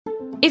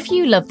If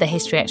you love the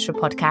History Extra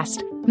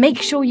podcast,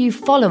 make sure you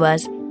follow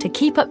us to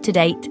keep up to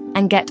date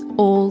and get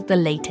all the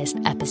latest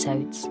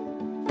episodes.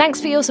 Thanks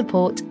for your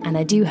support, and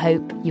I do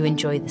hope you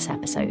enjoy this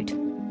episode.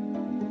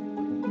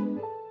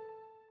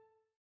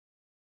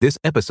 This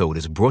episode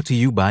is brought to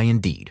you by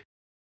Indeed.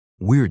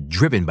 We're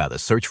driven by the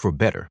search for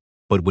better,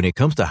 but when it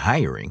comes to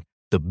hiring,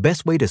 the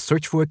best way to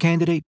search for a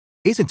candidate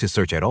isn't to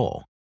search at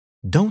all.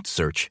 Don't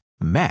search,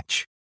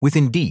 match with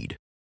Indeed.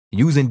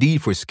 Use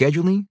Indeed for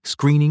scheduling,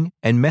 screening,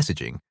 and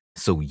messaging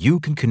so you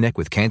can connect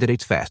with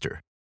candidates faster.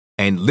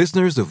 And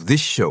listeners of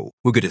this show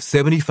will get a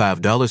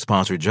 $75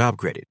 sponsored job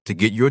credit to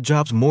get your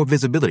jobs more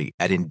visibility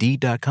at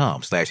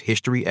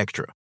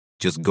Indeed.com/HistoryExtra.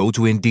 Just go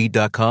to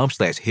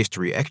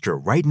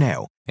Indeed.com/HistoryExtra right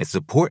now and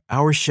support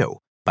our show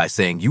by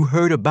saying you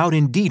heard about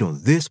Indeed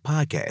on this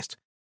podcast.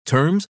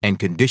 Terms and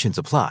conditions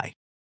apply.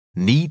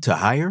 Need to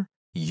hire?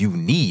 You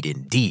need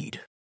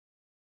Indeed.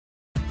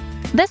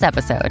 This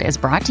episode is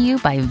brought to you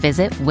by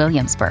Visit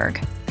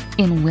Williamsburg.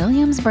 In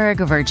Williamsburg,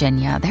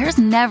 Virginia, there's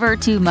never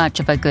too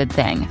much of a good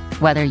thing.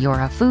 Whether you're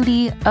a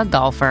foodie, a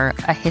golfer,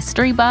 a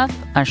history buff,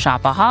 a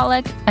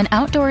shopaholic, an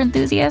outdoor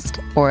enthusiast,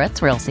 or a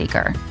thrill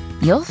seeker,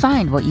 you'll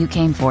find what you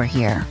came for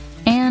here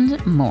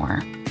and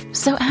more.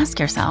 So ask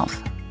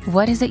yourself,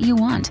 what is it you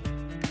want?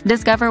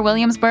 Discover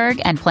Williamsburg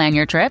and plan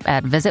your trip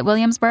at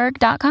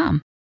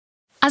visitwilliamsburg.com.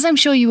 As I'm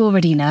sure you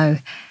already know,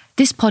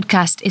 this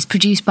podcast is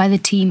produced by the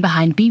team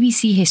behind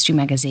BBC History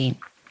Magazine,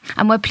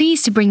 and we're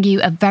pleased to bring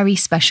you a very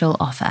special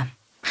offer.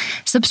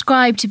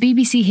 Subscribe to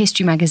BBC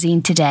History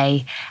Magazine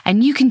today,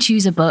 and you can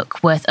choose a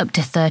book worth up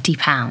to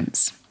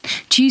 £30.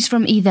 Choose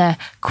from either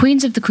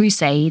Queens of the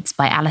Crusades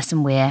by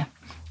Alison Weir,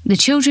 The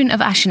Children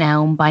of Ashen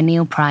Elm by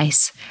Neil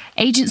Price,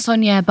 Agent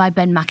Sonia by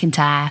Ben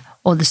McIntyre,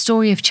 or The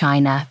Story of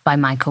China by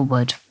Michael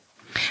Wood.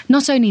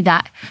 Not only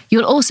that,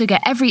 you'll also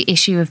get every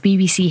issue of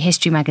BBC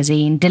History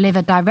Magazine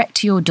delivered direct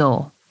to your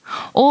door,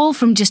 all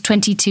from just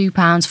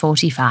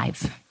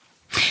 £22.45.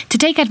 To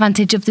take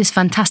advantage of this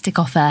fantastic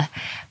offer,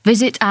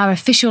 visit our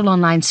official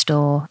online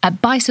store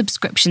at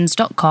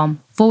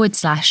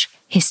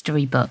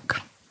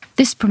buysubscriptions.com/historybook.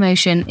 This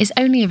promotion is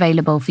only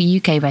available for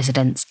UK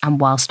residents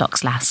and while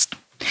stocks last.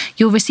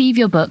 You'll receive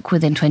your book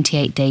within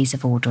 28 days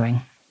of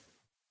ordering.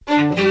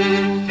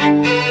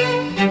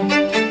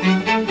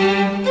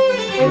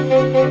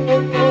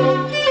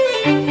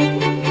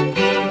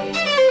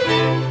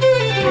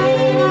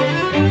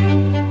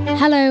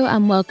 Hello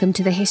and welcome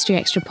to the History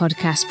Extra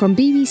podcast from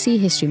BBC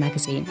History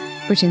Magazine,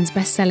 Britain's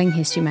best-selling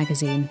history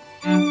magazine.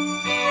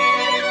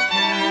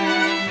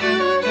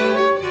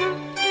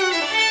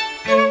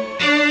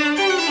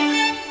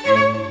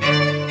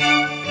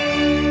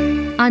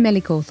 I'm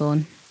Ellie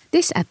Cawthorne.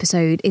 This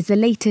episode is the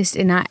latest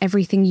in our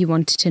Everything You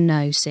Wanted to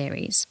Know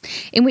series,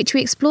 in which we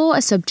explore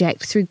a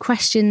subject through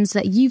questions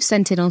that you've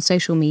sent in on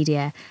social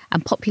media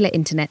and popular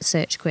internet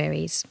search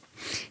queries.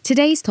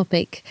 Today's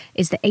topic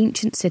is the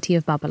ancient city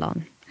of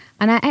Babylon,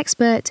 and our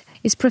expert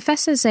is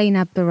Professor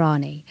Zainab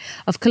Bahrani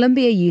of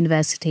Columbia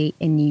University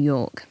in New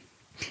York.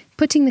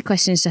 Putting the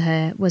questions to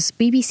her was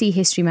BBC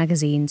History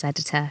Magazine's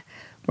editor,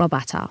 Rob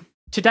Attar.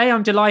 Today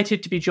I'm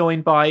delighted to be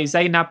joined by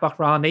Zainab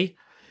Bahrani.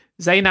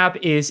 Zainab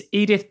is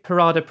Edith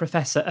Parada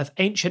Professor of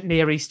Ancient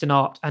Near Eastern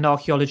Art and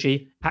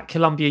Archaeology at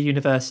Columbia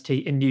University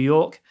in New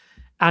York,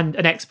 and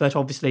an expert,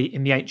 obviously,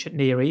 in the ancient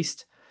Near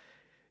East.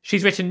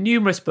 She's written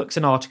numerous books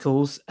and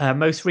articles,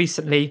 most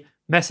recently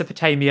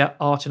Mesopotamia,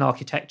 Art and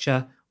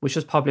Architecture, which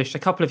was published a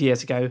couple of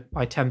years ago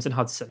by Thames and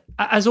Hudson.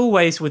 As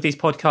always with these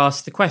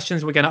podcasts, the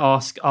questions we're going to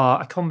ask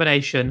are a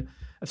combination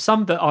of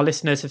some that our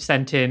listeners have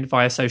sent in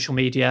via social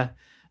media,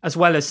 as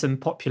well as some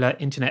popular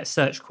internet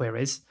search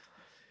queries.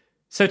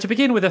 So to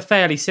begin with a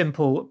fairly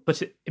simple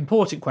but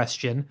important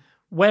question,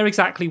 where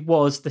exactly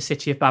was the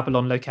city of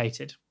Babylon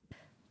located?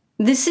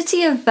 The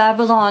city of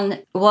Babylon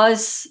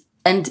was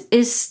and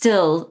is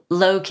still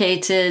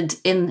located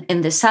in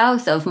the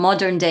south of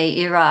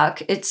modern-day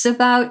Iraq. It's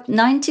about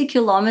 90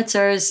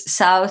 kilometers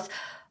south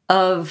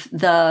of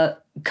the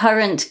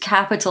current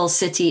capital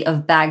city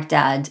of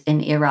Baghdad in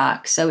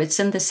Iraq. So it's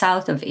in the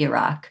south of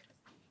Iraq.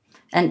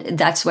 And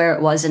that's where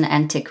it was in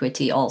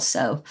antiquity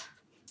also,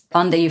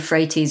 on the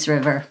Euphrates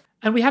River.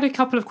 And we had a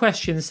couple of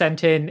questions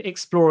sent in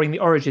exploring the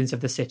origins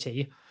of the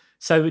city.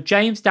 So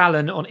James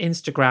Dallon on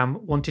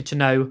Instagram wanted to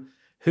know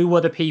who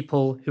were the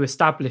people who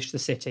established the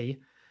city.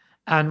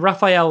 And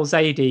Raphael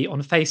Zaidi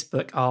on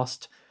Facebook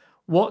asked,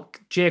 what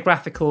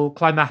geographical,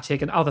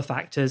 climatic and other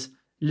factors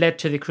led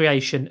to the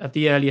creation of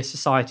the earliest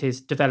societies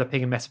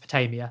developing in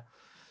Mesopotamia?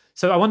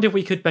 So I wonder if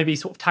we could maybe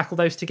sort of tackle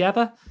those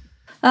together.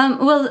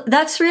 Well,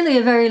 that's really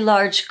a very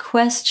large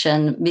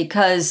question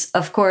because,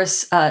 of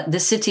course, the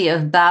city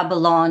of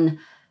Babylon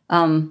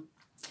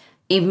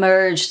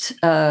emerged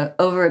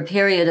over a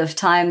period of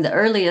time. The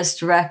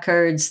earliest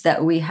records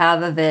that we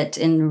have of it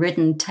in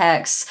written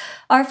texts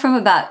are from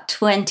about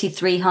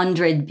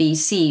 2300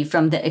 BC,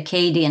 from the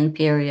Akkadian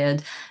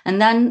period.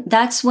 And then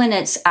that's when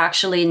it's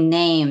actually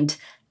named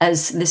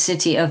as the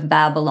city of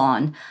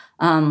Babylon.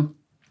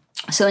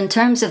 So in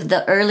terms of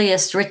the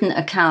earliest written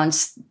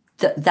accounts,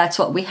 that's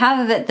what we have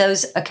of it.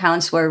 Those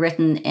accounts were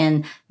written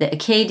in the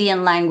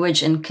Akkadian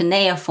language in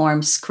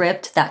cuneiform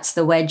script. That's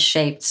the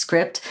wedge-shaped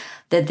script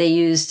that they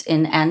used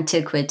in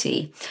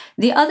antiquity.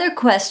 The other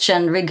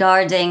question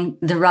regarding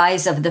the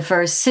rise of the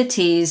first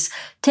cities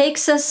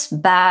takes us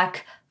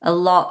back a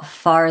lot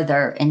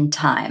farther in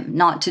time,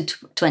 not to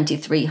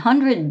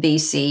 2300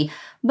 BC,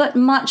 but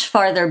much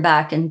farther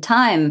back in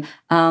time,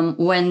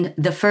 when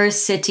the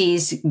first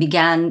cities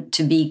began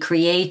to be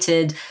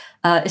created,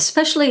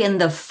 especially in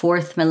the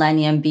 4th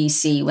millennium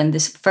BC, when the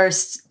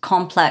first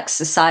complex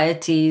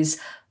societies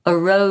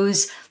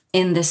arose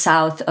in the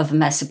south of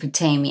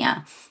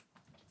Mesopotamia.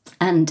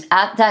 And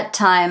at that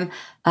time,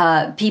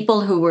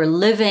 people who were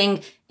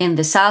living in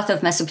the south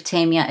of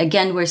Mesopotamia,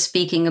 again, we're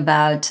speaking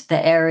about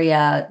the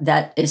area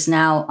that is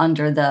now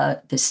under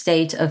the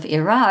state of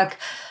Iraq,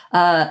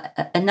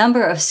 a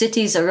number of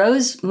cities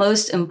arose.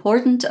 Most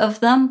important of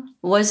them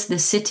was the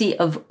city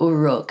of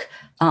Uruk.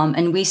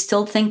 And we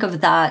still think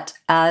of that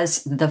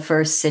as the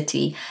first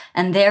city.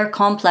 And their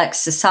complex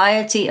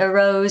society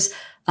arose,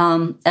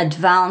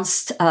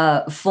 advanced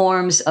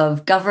forms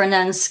of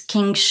governance,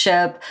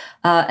 kingship.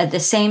 At the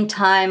same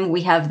time,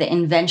 we have the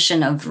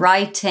invention of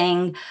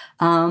writing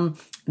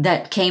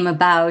that came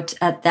about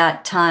at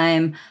that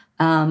time.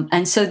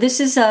 And so this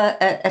is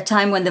a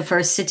time when the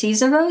first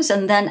cities arose.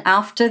 And then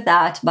after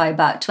that, by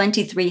about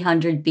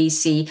 2300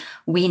 BC,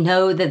 we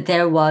know that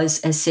there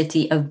was a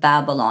city of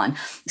Babylon.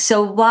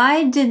 So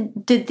why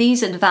did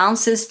these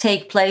advances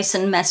take place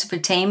in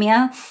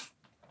Mesopotamia?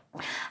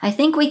 I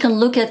think we can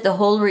look at the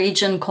whole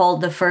region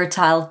called the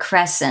Fertile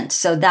Crescent.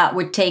 So that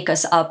would take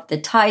us up the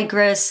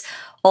Tigris,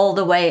 all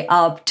the way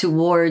up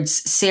towards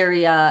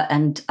Syria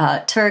and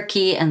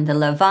Turkey and the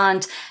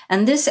Levant.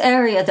 And this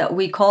area that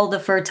we call the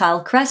Fertile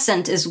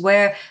Crescent is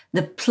where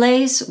the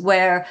place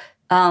where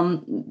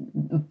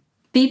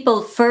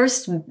people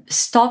first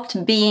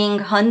stopped being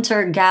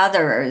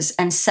hunter-gatherers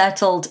and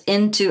settled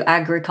into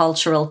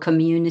agricultural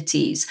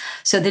communities.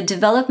 So the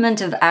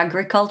development of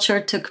agriculture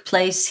took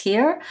place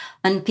here,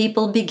 and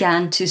people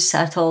began to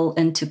settle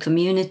into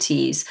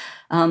communities.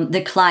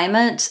 The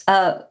climate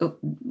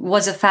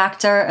was a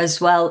factor,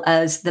 as well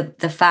as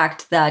the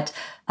fact that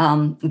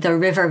the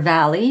river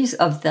valleys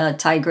of the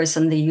Tigris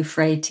and the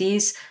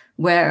Euphrates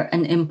were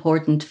an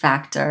important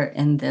factor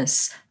in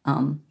this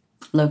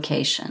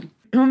location.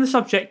 On the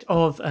subject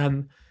of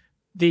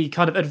the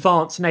kind of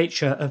advanced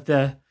nature of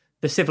the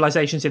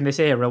civilizations in this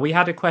era, we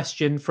had a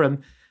question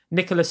from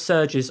Nicholas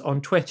Surges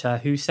on Twitter,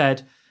 who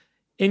said,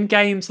 in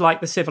games like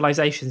the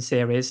Civilization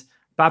series,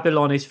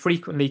 Babylon is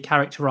frequently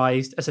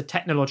characterized as a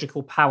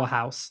technological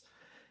powerhouse.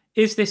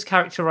 Is this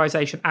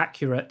characterization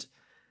accurate?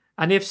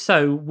 And if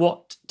so,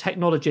 what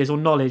technologies or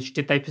knowledge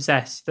did they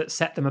possess that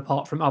set them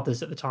apart from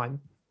others at the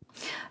time?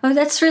 Oh,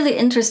 that's really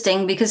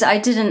interesting, because I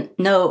didn't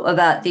know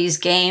about these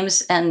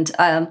games, and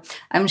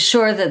I'm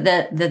sure that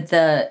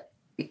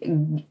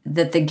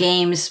the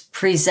games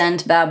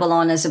present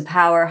Babylon as a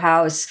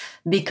powerhouse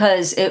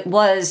because it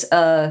was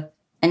an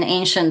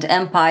ancient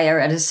empire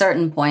at a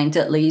certain point,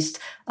 at least,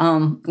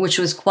 which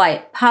was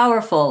quite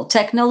powerful.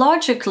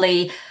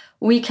 Technologically,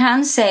 we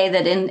can say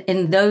that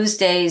in those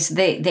days,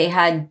 they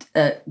had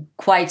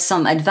quite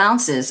some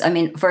advances. I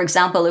mean, for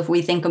example, if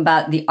we think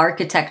about the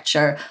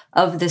architecture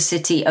of the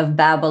city of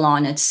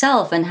Babylon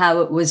itself and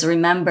how it was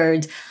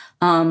remembered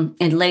in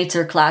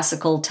later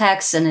classical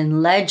texts and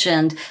in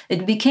legend,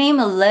 it became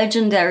a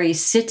legendary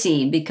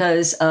city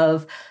because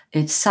of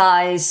its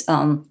size,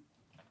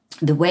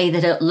 the way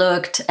that it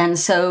looked. And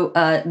so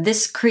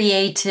this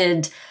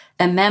created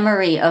a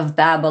memory of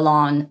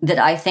Babylon that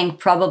I think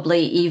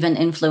probably even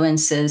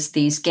influences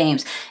these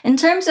games. In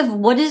terms of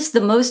what is the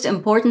most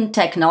important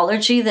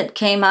technology that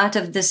came out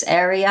of this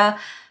area,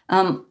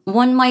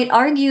 one might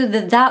argue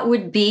that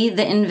would be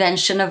the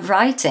invention of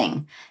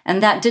writing.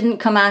 And that didn't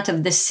come out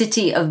of the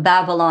city of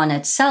Babylon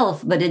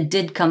itself, but it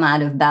did come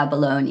out of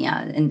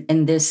Babylonia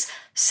in this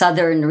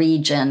southern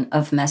region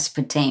of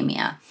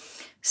Mesopotamia.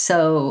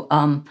 So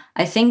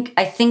I think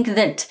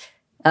that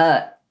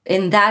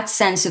in that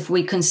sense, if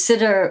we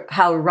consider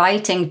how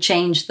writing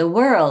changed the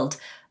world,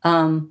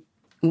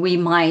 we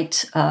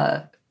might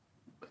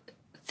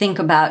think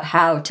about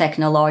how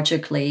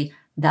technologically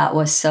that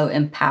was so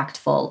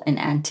impactful in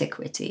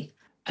antiquity.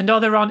 And are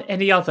there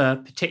any other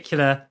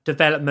particular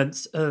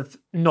developments of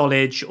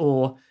knowledge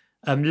or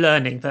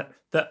learning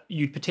that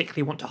you'd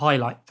particularly want to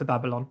highlight for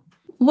Babylon?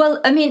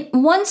 Well, I mean,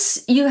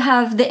 once you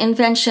have the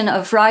invention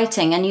of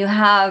writing and you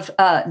have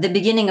the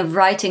beginning of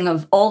writing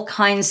of all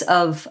kinds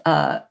of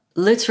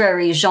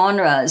literary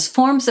genres,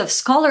 forms of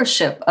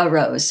scholarship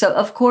arose. So,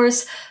 of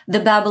course, the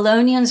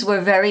Babylonians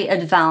were very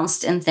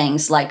advanced in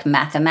things like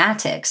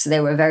mathematics. They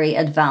were very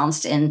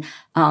advanced in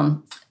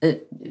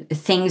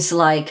things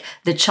like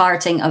the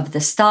charting of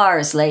the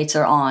stars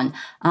later on.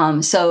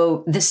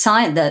 So the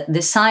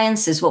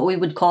sciences, what we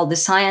would call the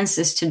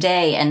sciences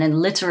today, and in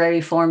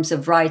literary forms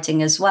of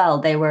writing as well,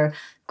 they were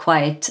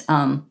quite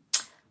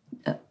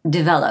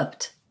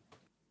developed.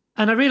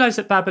 And I realise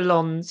that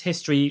Babylon's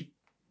history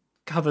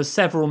covers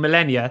several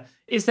millennia.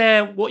 Is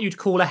there what you'd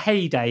call a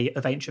heyday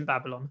of ancient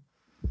Babylon?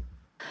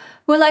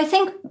 Well, I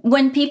think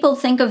when people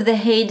think of the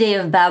heyday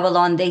of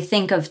Babylon, they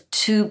think of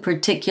two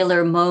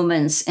particular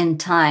moments in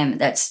time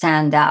that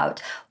stand out.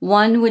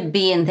 One would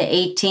be in the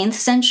 18th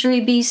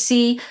century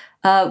BC,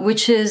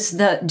 which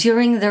is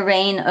during the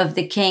reign of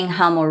the king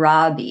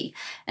Hammurabi.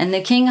 And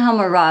the king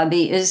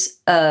Hammurabi is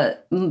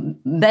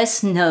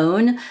best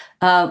known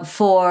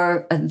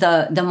for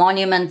the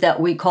monument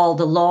that we call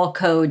the Law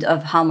Code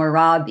of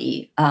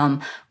Hammurabi,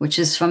 which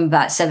is from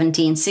about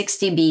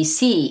 1760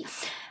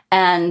 BC.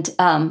 And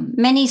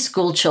many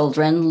school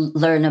children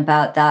learn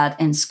about that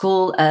in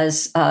school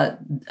as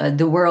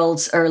the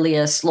world's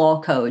earliest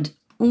law code.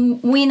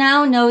 We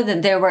now know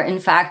that there were, in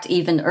fact,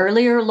 even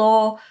earlier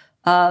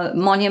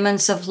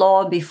monuments of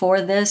law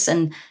before this,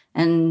 and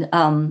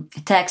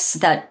texts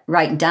that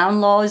write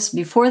down laws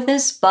before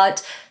this,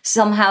 but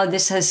somehow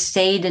this has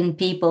stayed in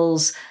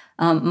people's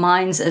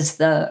minds as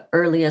the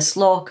earliest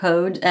law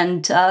code.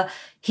 And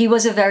he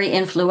was a very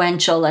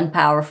influential and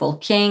powerful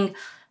king,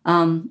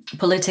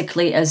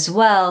 politically as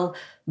well,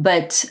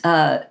 but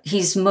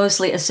he's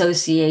mostly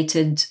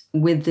associated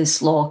with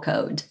this law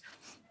code.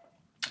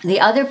 The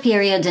other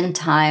period in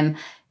time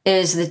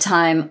is the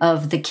time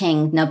of the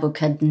king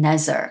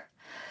Nebuchadnezzar.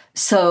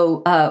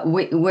 So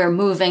we're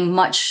moving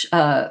much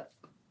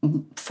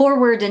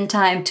forward in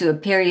time to a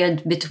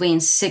period between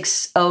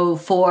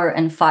 604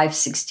 and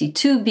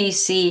 562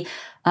 BC,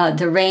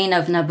 the reign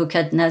of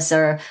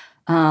Nebuchadnezzar,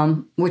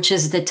 which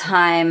is the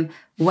time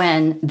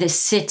when the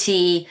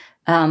city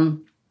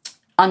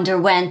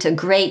underwent a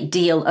great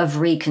deal of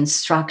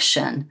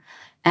reconstruction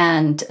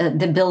and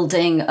the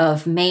building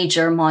of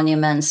major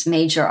monuments,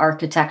 major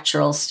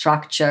architectural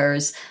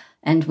structures.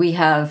 And we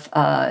have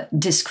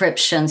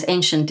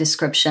ancient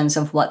descriptions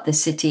of what the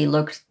city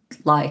looked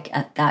like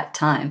at that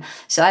time.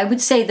 So I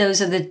would say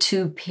those are the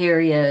two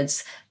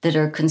periods that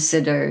are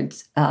considered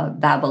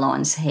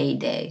Babylon's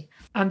heyday.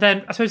 And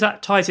then I suppose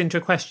that ties into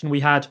a question we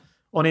had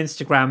on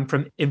Instagram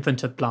from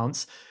Infant of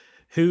Blance,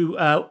 who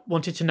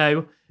wanted to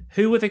know,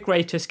 who were the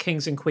greatest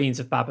kings and queens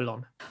of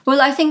Babylon? Well,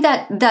 I think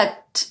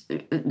that's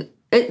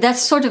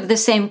sort of the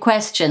same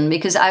question,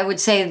 because I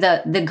would say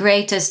that the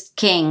greatest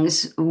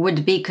kings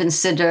would be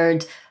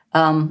considered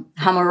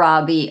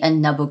Hammurabi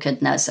and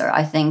Nebuchadnezzar.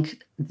 I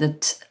think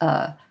that's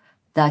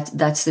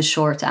the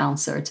short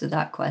answer to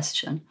that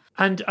question.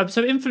 And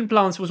so Infant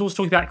Blance was also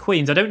talking about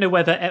queens. I don't know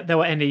whether there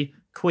were any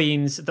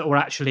queens that were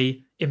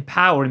actually in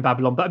power in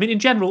Babylon, but I mean, in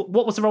general,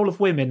 what was the role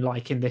of women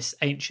like in this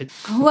ancient?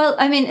 Well,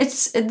 I mean,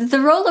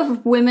 the role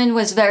of women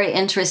was very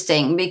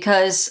interesting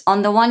because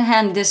on the one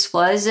hand, this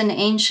was an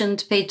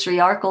ancient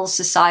patriarchal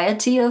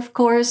society, of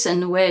course,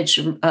 in which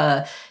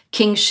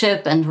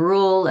kingship and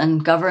rule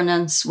and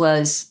governance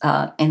was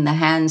in the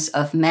hands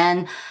of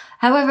men.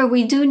 However,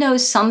 we do know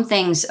some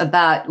things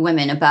about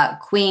women,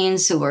 about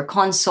queens who were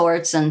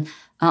consorts and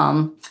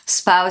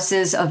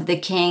spouses of the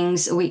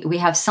kings. We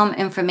have some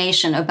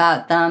information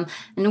about them,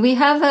 and we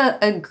have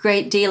a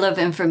great deal of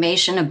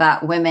information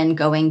about women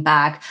going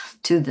back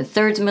to the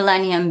 3rd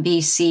millennium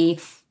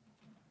BC.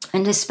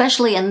 And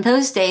especially in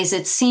those days,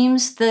 it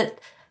seems that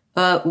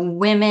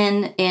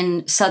women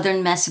in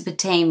southern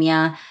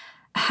Mesopotamia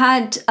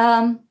had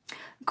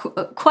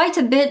quite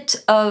a bit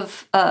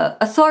of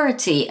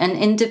authority and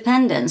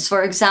independence.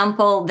 For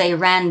example, they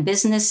ran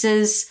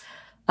businesses.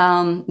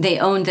 They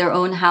owned their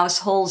own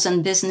households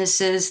and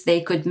businesses.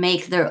 They could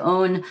make their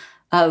own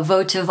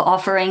votive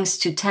offerings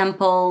to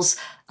temples.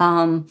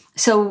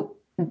 So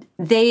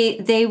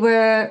they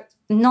were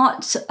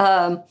not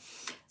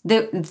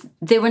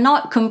they were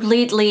not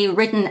completely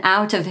written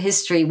out of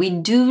history. We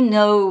do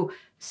know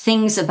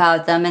things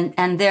about them,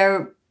 and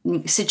their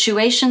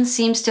situation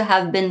seems to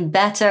have been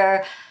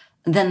better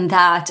than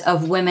that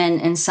of women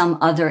in some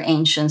other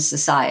ancient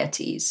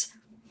societies.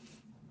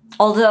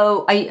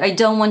 Although I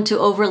don't want to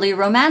overly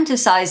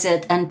romanticize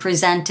it and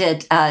present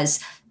it as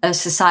a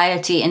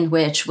society in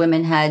which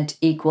women had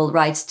equal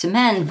rights to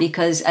men,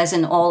 because as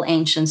in all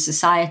ancient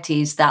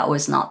societies, that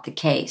was not the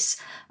case.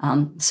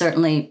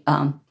 Certainly,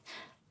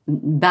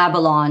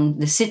 Babylon,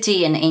 the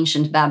city and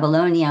ancient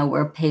Babylonia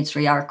were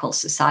patriarchal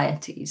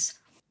societies.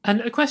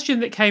 And a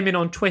question that came in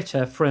on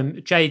Twitter from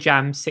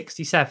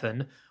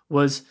JJam67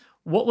 was,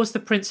 what was the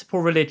principal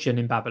religion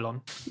in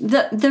Babylon?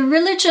 The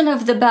religion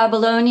of the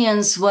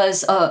Babylonians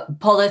was a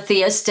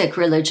polytheistic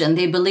religion.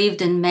 They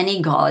believed in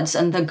many gods,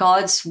 and the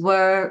gods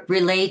were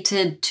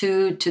related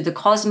to the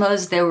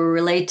cosmos. They were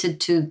related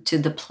to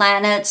the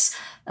planets,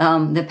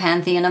 the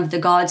pantheon of the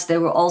gods. They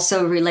were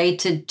also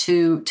related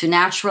to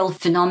natural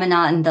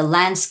phenomena in the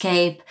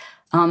landscape,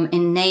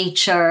 in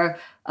nature.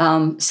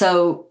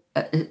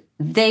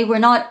 They were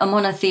not a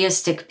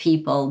monotheistic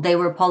people. They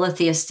were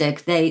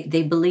polytheistic.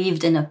 They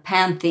believed in a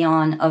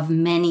pantheon of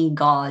many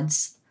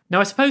gods.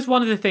 Now, I suppose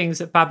one of the things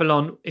that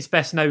Babylon is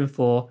best known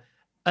for,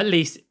 at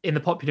least in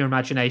the popular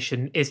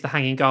imagination, is the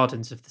Hanging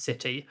Gardens of the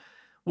city,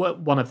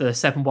 one of the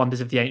 7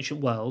 wonders of the ancient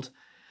world.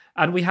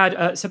 And we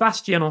had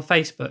Sebastian on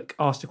Facebook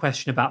asked a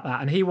question about that,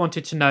 and he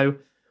wanted to know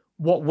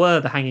what were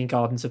the Hanging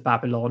Gardens of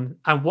Babylon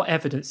and what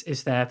evidence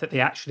is there that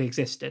they actually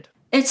existed.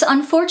 It's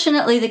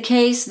unfortunately the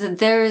case that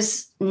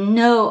there's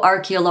no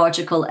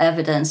archaeological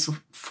evidence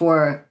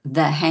for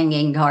the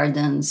Hanging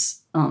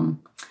Gardens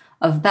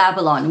of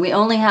Babylon. We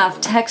only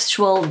have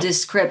textual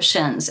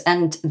descriptions,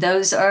 and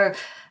those are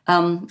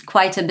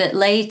quite a bit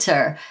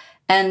later.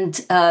 And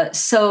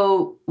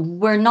so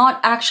we're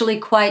not actually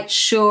quite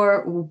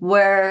sure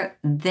where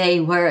they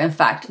were. In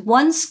fact,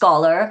 one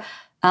scholar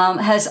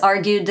has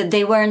argued that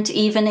they weren't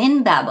even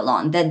in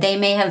Babylon, that they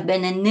may have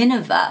been in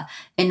Nineveh,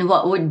 in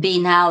what would be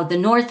now the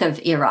north of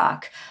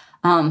Iraq.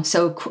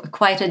 So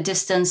quite a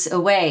distance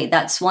away.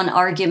 That's one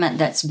argument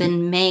that's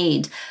been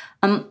made.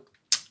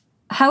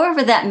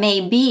 However that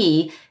may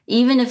be,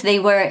 even if they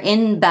were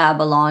in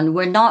Babylon,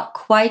 we're not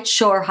quite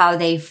sure how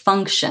they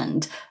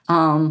functioned.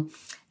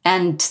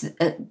 And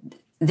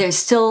there's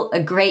still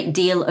a great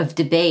deal of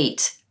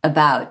debate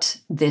about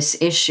this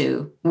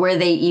issue. Were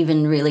they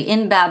even really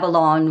in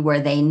Babylon? Were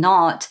they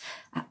not?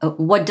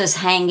 What does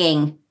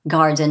hanging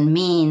garden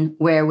mean?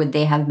 Where would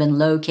they have been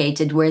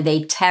located? Were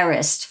they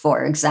terraced,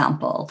 for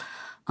example,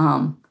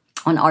 on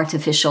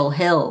artificial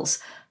hills?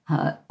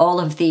 All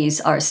of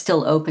these are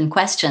still open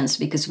questions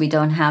because we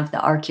don't have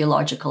the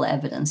archaeological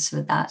evidence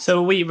for that. So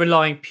are we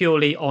relying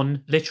purely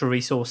on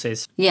literary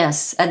sources?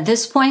 Yes, at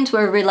this point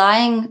we're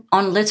relying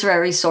on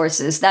literary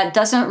sources. That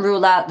doesn't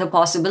rule out the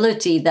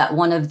possibility that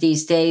one of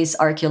these days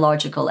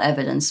archaeological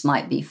evidence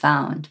might be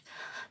found,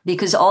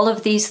 because all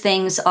of these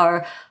things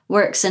are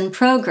works in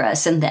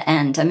progress in the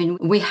end. I mean,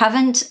 we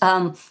haven't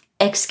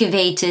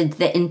excavated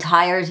the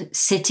entire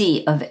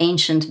city of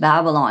ancient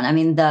Babylon. I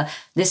mean, the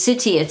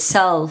city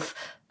itself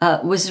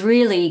was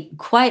really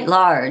quite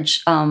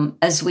large,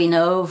 as we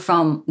know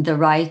from the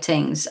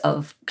writings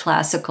of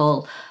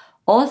classical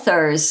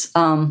authors,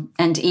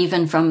 and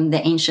even from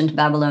the ancient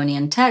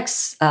Babylonian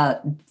texts.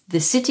 The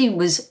city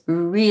was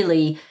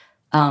really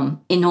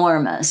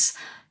enormous,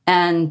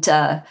 and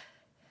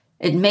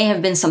it may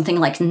have been something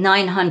like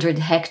 900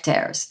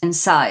 hectares in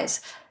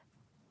size.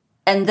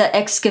 And the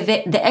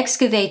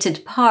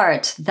excavated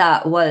part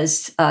that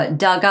was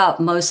dug up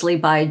mostly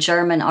by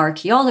German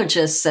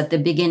archaeologists at the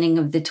beginning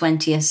of the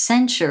 20th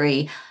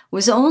century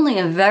was only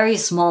a very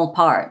small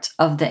part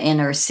of the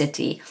inner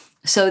city.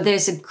 So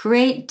there's a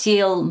great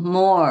deal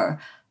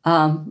more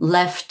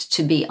left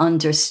to be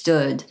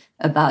understood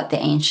about the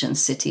ancient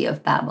city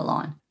of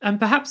Babylon. And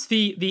perhaps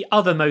the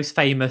other most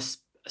famous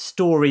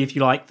story, if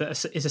you like,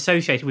 that is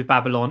associated with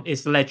Babylon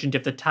is the legend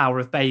of the Tower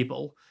of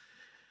Babel.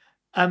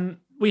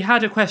 We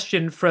had a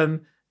question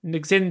from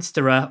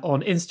Nxinstera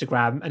on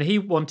Instagram, and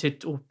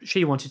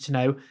she wanted to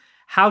know,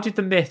 how did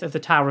the myth of the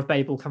Tower of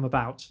Babel come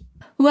about?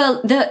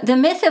 Well, the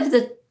myth of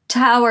the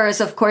tower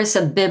is, of course,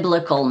 a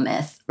biblical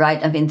myth,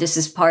 right? I mean, this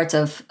is part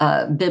of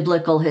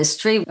biblical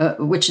history,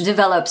 which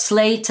develops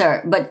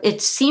later. But it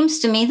seems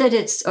to me that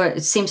it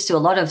seems to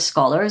a lot of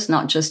scholars,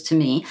 not just to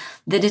me,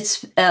 that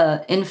it's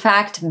in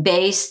fact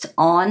based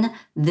on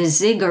the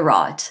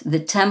ziggurat, the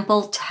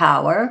temple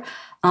tower,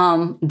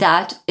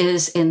 that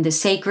is in the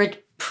sacred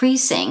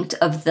precinct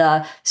of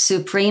the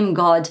supreme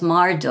god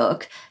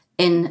Marduk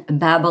in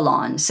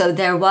Babylon. So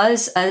there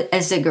was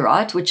a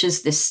ziggurat, which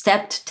is the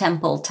stepped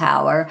temple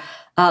tower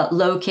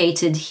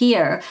located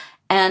here.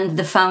 And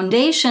the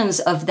foundations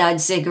of that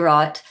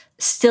ziggurat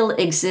still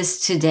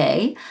exist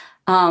today.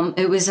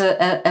 It was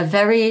a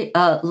very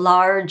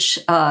large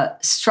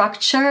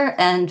structure,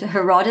 and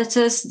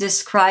Herodotus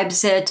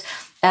describes it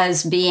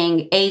as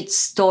being 8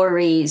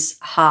 stories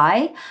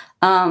high.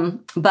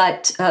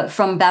 But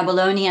from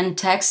Babylonian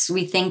texts,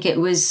 we think it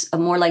was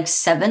more like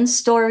 7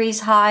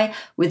 stories high,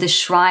 with a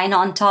shrine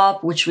on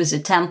top, which was a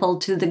temple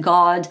to the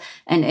god,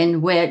 and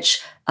in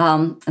which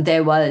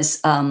there was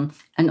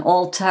an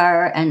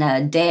altar and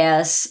a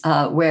dais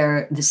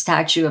where the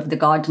statue of the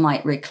god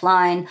might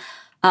recline.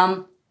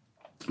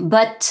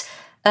 But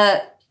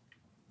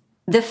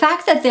the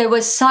fact that there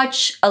was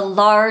such a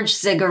large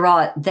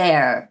ziggurat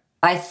there,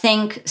 I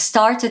think,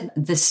 started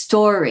the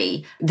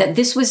story that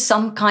this was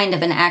some kind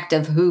of an act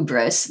of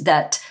hubris,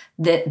 that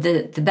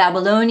the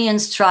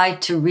Babylonians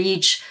tried to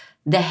reach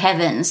the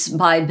heavens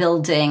by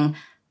building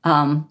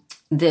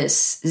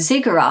this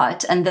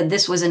ziggurat, and that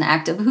this was an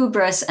act of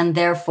hubris, and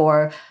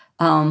therefore,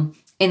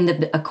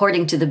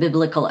 according to the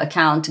biblical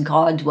account,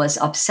 God was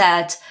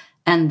upset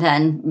and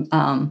then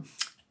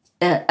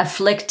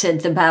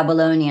afflicted the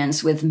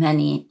Babylonians with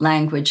many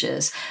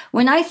languages.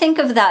 When I think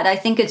of that, I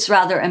think it's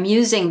rather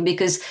amusing,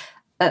 because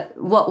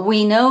what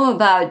we know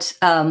about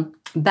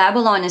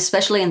Babylon,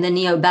 especially in the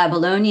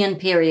Neo-Babylonian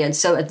period,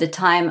 so at the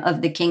time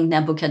of the king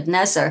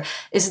Nebuchadnezzar,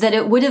 is that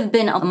it would have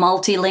been a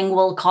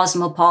multilingual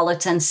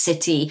cosmopolitan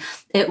city.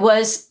 It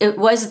was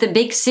the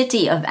big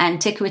city of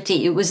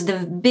antiquity. It was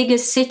the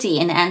biggest city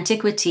in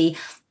antiquity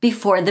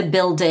before the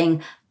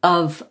building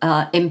of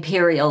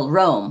imperial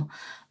Rome.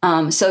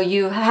 So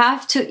you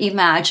have to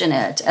imagine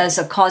it as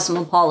a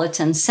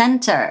cosmopolitan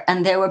center.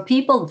 And there were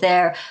people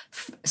there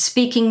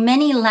speaking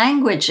many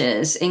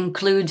languages,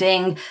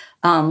 including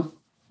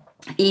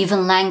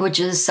even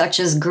languages such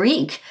as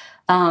Greek.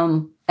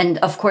 And And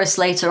of course,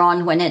 later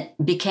on, when it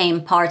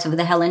became part of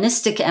the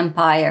Hellenistic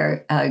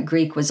Empire,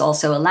 Greek was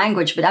also a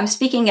language. But I'm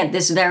speaking at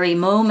this very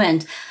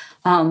moment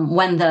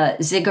when the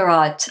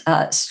ziggurat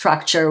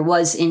structure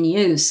was in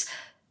use.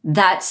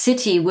 That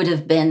city would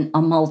have been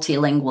a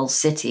multilingual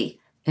city.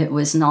 It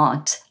was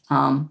not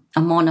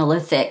a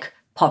monolithic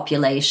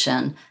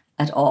population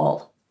at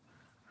all.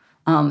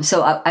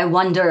 So I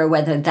wonder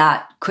whether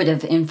that could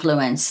have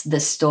influenced the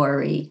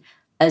story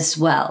as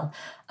well.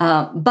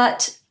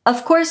 But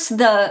of course,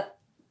 the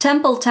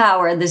Temple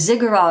Tower, the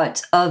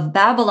ziggurat of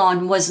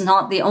Babylon, was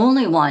not the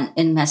only one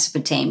in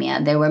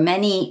Mesopotamia. There were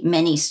many,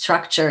 many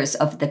structures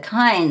of the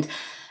kind.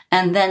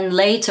 And then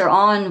later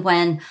on,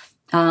 when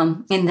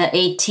in the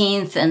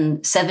 18th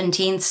and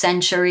 17th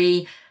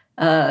century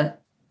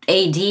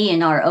AD,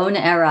 in our own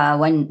era,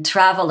 when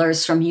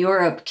travelers from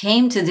Europe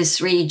came to this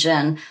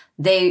region,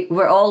 they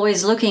were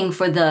always looking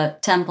for the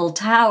Temple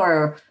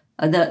Tower,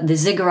 the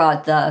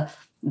ziggurat,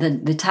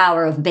 the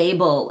Tower of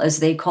Babel, as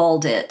they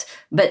called it.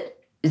 But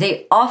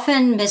they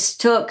often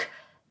mistook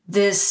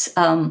this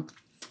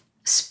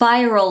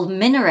spiral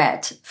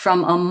minaret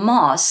from a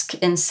mosque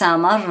in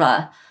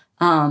Samarra,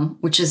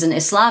 which is an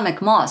Islamic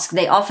mosque.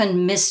 They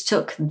often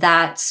mistook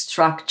that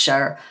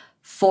structure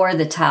for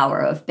the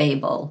Tower of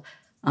Babel,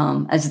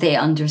 as they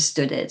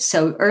understood it.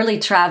 So early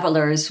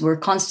travelers were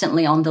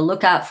constantly on the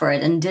lookout for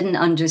it and didn't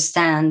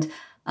understand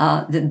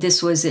that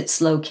this was its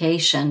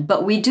location.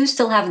 But we do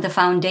still have the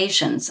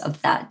foundations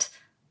of that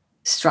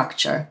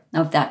structure,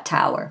 of that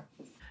tower.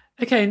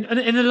 Okay, and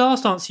in the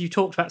last answer, you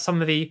talked about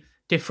some of the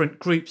different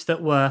groups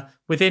that were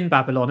within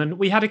Babylon. And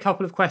we had a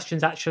couple of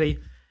questions actually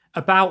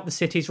about the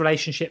city's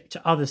relationship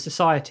to other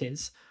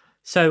societies.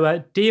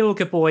 So Deal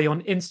Gaboy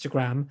on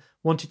Instagram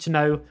wanted to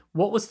know,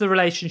 what was the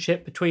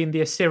relationship between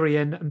the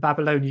Assyrian and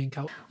Babylonian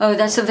culture? Oh,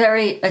 that's a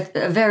very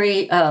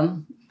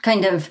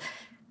kind of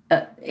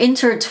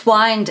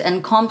intertwined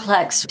and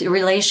complex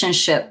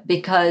relationship,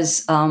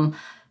 because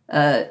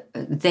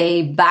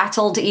they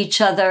battled each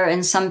other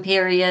in some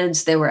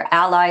periods. They were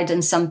allied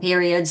in some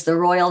periods. The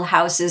royal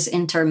houses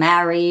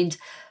intermarried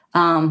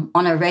on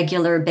a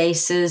regular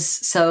basis.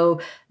 So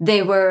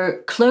they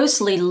were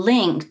closely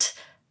linked,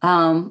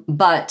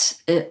 but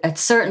at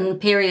certain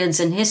periods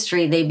in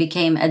history, they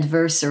became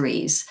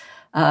adversaries.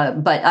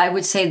 But I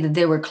would say that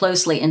they were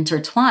closely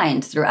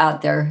intertwined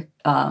throughout their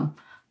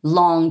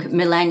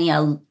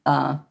millennia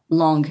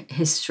long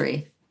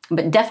history.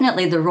 But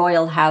definitely the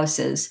royal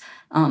houses,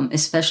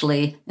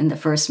 especially in the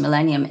first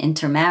millennium,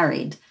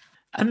 intermarried.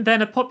 And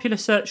then a popular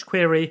search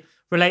query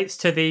relates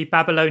to the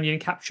Babylonian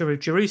capture of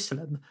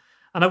Jerusalem.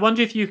 And I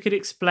wonder if you could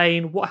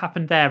explain what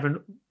happened there and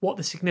what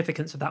the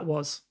significance of that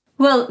was.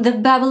 Well, the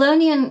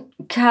Babylonian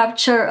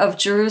capture of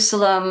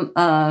Jerusalem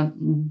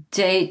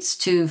dates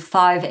to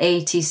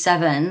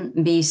 587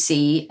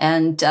 BC,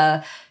 and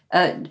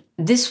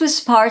this was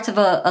part of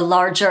a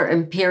larger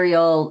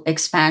imperial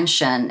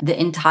expansion. The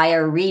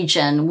entire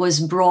region was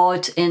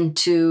brought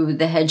into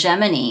the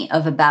hegemony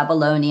of a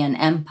Babylonian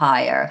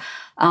empire.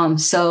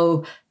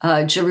 So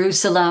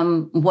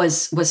Jerusalem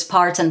was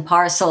part and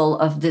parcel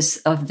of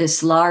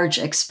this large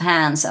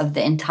expanse of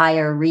the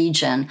entire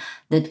region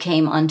that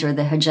came under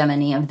the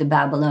hegemony of the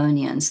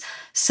Babylonians.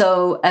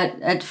 So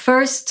at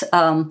first,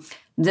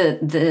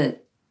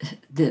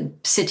 the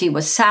city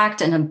was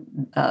sacked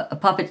and a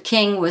puppet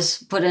king was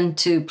put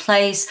into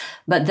place,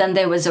 but then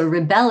there was a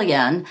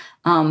rebellion,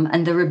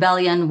 and the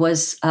rebellion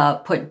was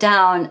put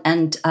down,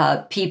 and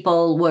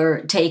people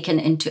were taken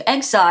into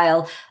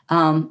exile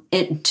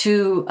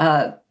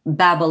to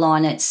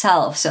Babylon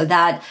itself. So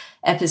that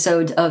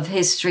episode of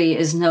history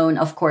is known,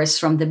 of course,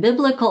 from the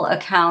biblical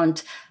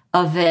account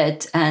of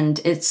it,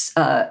 and it's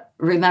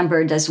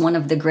remembered as one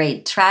of the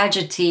great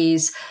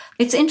tragedies.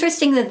 It's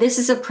interesting that this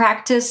is a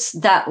practice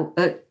that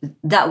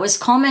was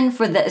common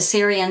for the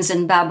Assyrians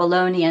and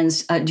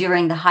Babylonians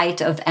during the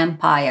height of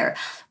empire.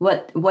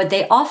 What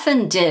they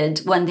often did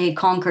when they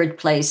conquered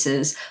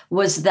places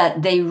was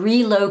that they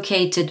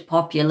relocated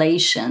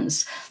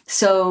populations.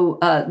 So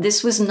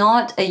this was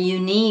not a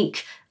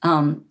unique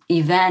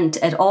event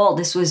at all.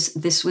 This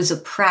was a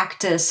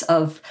practice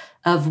of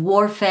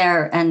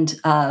warfare and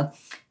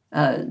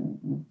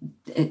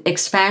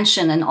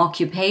expansion and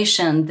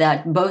occupation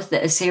that both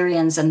the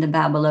Assyrians and the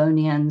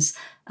Babylonians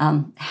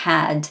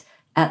had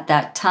at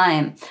that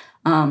time.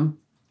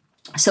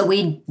 So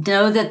we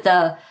know that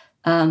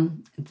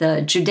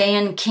the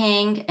Judean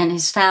king and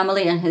his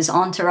family and his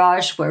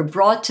entourage were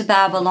brought to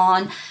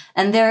Babylon,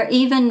 and there are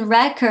even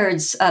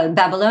records,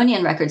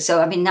 Babylonian records.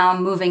 So now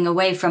I'm moving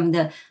away from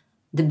the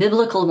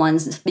biblical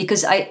ones,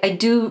 because I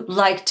do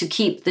like to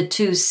keep the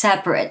two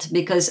separate,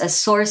 because as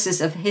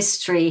sources of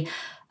history,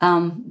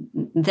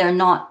 they're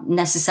not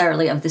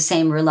necessarily of the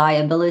same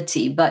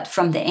reliability. But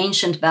from the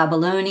ancient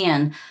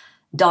Babylonian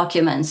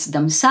documents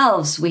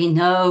themselves, we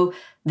know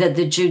that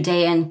the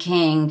Judean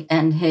king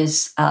and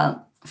his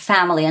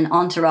family and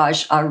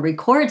entourage are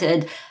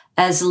recorded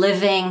as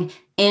living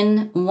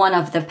in one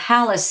of the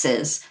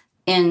palaces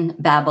in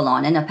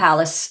Babylon, in a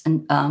palace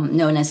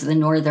known as the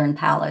Northern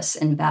Palace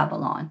in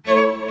Babylon.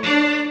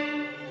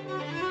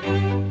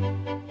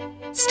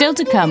 Still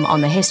to come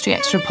on the History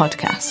Extra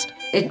podcast.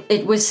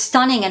 It was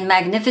stunning and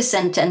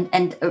magnificent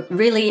and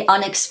really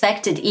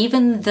unexpected.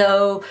 Even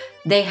though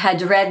they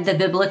had read the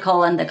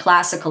biblical and the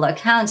classical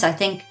accounts, I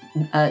think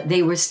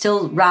they were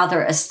still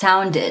rather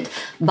astounded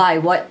by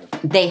what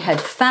they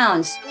had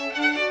found.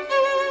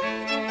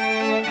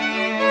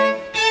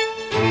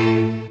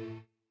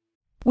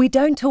 We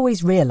don't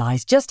always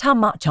realise just how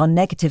much our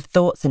negative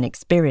thoughts and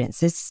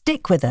experiences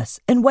stick with us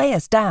and weigh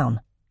us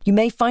down. You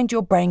may find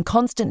your brain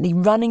constantly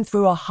running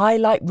through a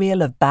highlight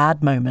reel of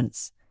bad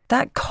moments.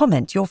 That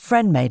comment your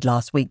friend made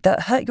last week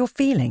that hurt your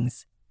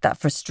feelings. That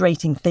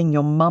frustrating thing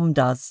your mum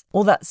does.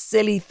 Or that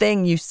silly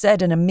thing you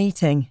said in a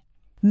meeting.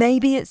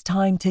 Maybe it's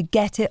time to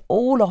get it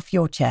all off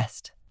your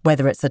chest.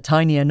 Whether it's a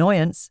tiny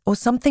annoyance or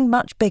something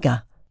much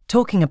bigger,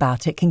 talking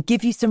about it can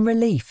give you some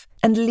relief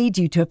and lead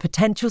you to a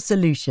potential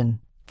solution.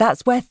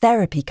 That's where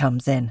therapy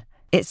comes in.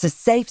 It's a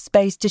safe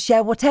space to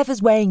share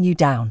whatever's weighing you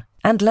down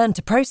and learn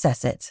to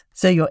process it,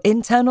 so your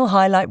internal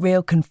highlight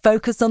reel can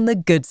focus on the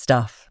good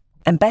stuff.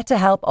 And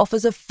BetterHelp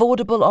offers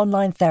affordable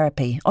online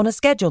therapy on a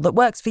schedule that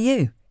works for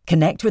you.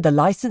 Connect with a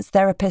licensed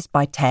therapist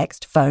by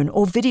text, phone,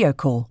 or video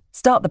call.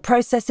 Start the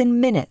process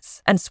in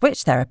minutes and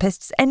switch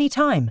therapists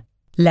anytime.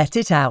 Let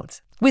it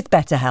out with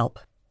BetterHelp.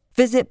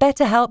 Visit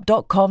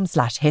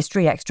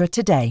betterhelp.com/historyextra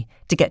today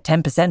to get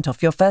 10%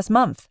 off your first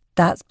month.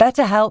 That's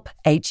BetterHelp,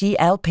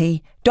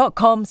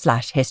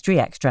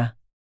 HELP.com/historyextra.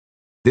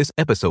 This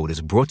episode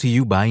is brought to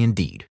you by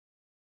Indeed.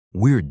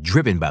 We're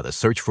driven by the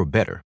search for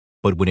better,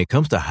 but when it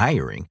comes to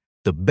hiring,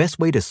 the best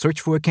way to search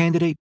for a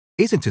candidate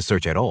isn't to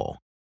search at all.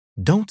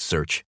 Don't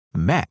search,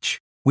 match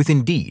with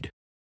Indeed.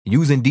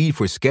 Use Indeed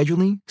for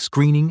scheduling,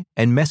 screening,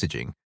 and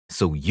messaging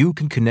so you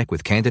can connect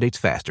with candidates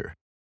faster.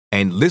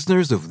 And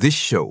listeners of this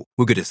show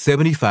will get a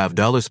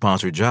 $75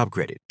 sponsored job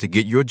credit to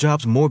get your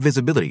jobs more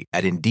visibility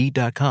at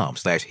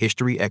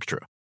Indeed.com/historyextra.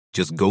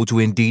 Just go to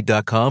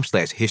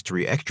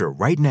Indeed.com/historyextra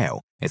right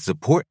now and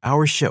support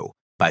our show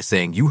by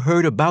saying you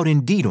heard about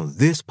Indeed on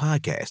this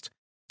podcast.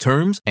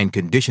 Terms and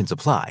conditions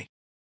apply.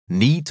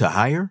 Need to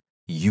hire?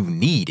 You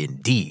need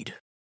Indeed.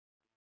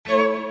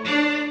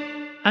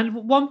 And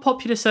one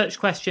popular search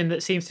question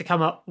that seems to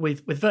come up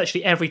with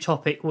virtually every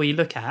topic we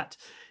look at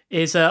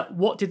is,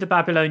 what did the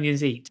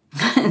Babylonians eat?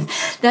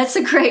 That's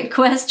a great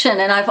question,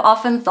 and I've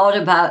often thought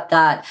about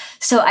that.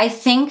 So I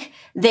think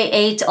they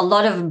ate a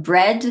lot of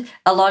bread,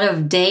 a lot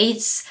of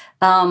dates,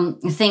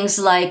 things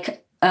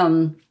like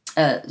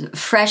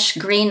fresh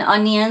green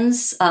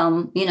onions,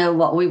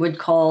 what we would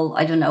call,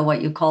 I don't know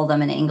what you call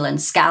them in England,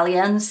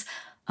 scallions,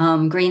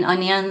 green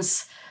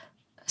onions.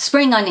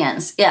 Spring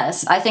onions,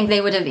 yes. I think they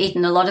would have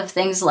eaten a lot of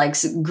things like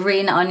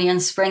green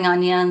onions, spring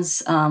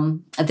onions.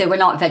 They were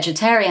not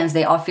vegetarians.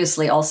 They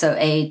obviously also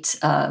ate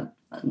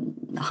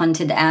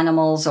hunted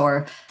animals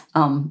or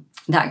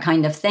that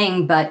kind of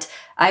thing. But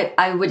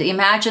I would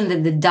imagine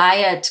that the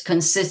diet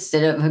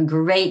consisted of a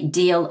great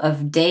deal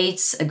of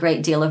dates, a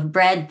great deal of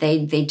bread.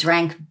 They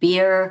drank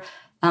beer.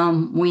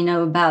 We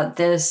know about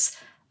this.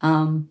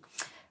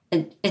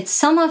 It's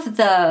some of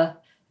the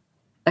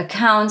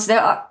accounts.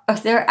 There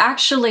are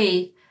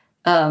actually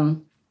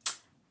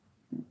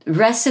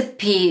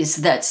recipes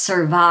that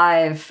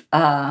survive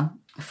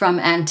from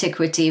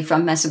antiquity,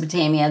 from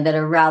Mesopotamia, that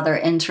are rather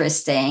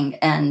interesting.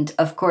 And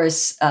of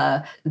course,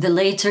 the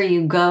later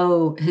you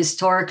go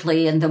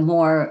historically and the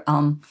more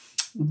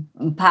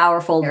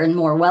powerful and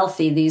more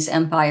wealthy these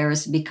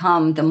empires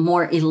become, the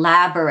more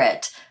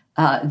elaborate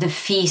the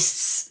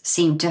feasts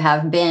seem to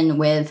have been,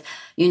 with,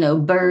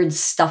 birds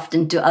stuffed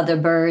into other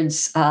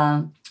birds,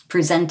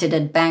 presented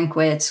at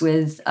banquets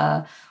with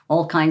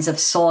all kinds of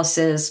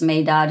sauces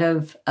made out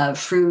of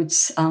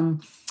fruits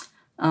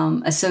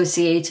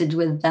associated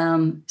with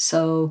them.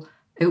 So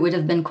it would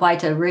have been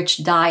quite a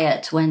rich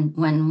diet when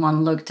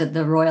one looked at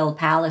the royal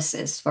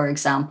palaces, for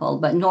example.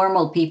 But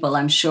normal people,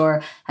 I'm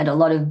sure, had a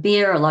lot of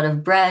beer, a lot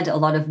of bread, a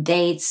lot of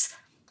dates,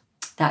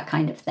 that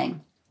kind of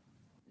thing.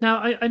 Now,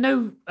 I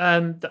know,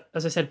 that,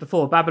 as I said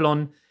before,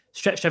 Babylon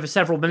stretched over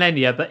several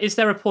millennia, but is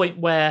there a point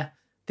where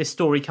this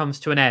story comes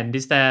to an end?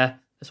 Is there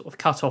a sort of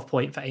cut-off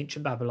point for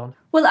ancient Babylon?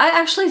 Well, I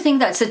actually think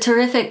that's a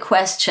terrific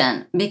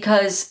question,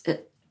 because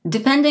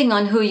depending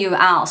on who you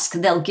ask,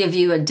 they'll give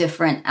you a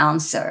different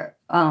answer.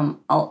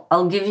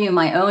 I'll give you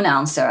my own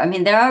answer. I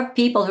mean, there are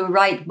people who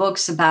write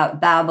books about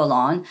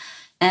Babylon,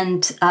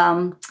 and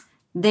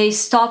they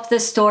stop the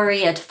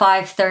story at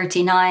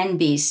 539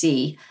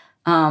 BC,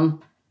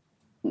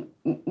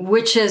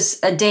 which is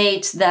a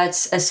date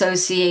that's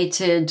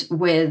associated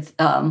with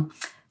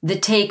the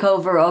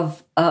takeover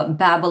of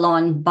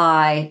Babylon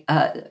by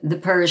the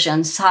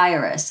Persian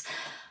Cyrus.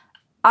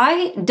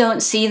 I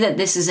don't see that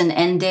this is an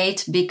end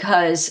date,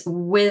 because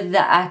with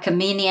the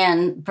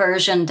Achaemenian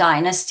Persian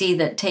dynasty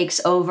that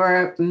takes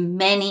over,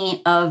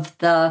 many of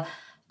the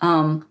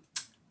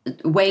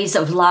ways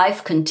of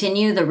life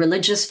continue, the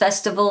religious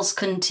festivals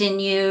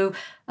continue,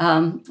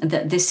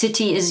 the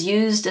city is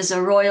used as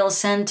a royal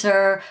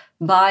center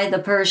by the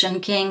Persian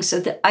king.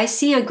 So I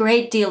see a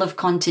great deal of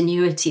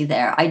continuity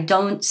there. I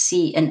don't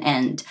see an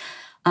end.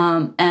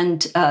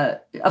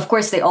 Of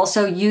course, they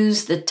also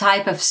used the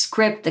type of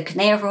script, the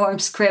cuneiform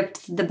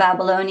script the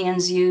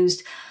Babylonians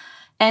used.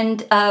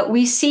 And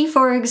we see,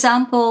 for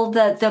example,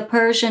 that the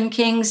Persian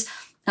kings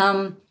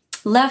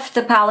left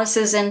the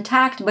palaces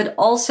intact, but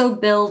also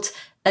built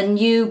a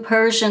new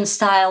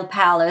Persian-style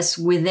palace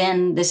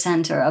within the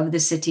center of the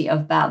city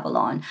of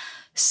Babylon.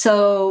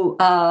 So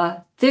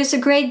there's a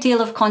great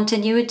deal of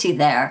continuity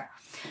there.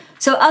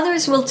 So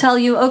others will tell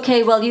you,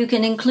 okay, well, you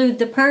can include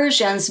the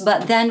Persians,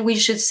 but then we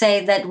should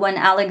say that when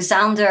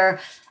Alexander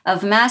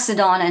of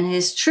Macedon and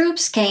his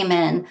troops came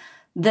in,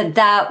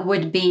 that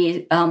would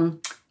be, in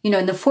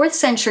the 4th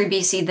century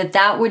BC,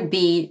 that would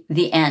be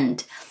the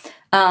end.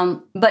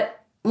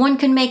 But one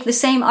can make the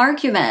same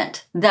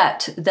argument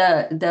that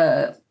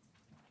the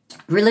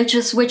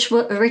religious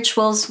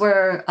rituals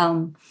were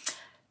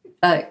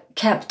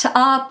kept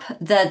up,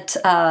 that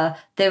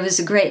there was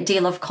a great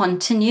deal of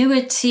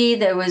continuity,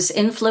 there was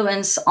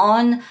influence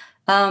on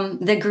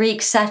the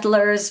Greek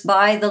settlers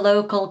by the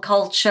local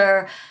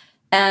culture,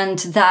 and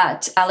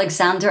that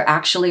Alexander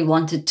actually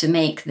wanted to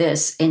make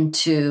this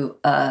into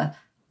a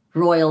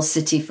royal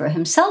city for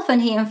himself,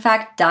 and he in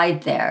fact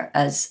died there,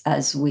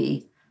 as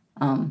we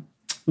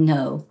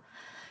know.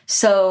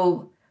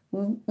 So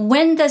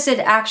when does it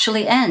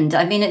actually end?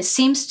 I mean, it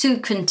seems to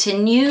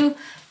continue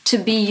to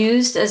be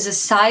used as a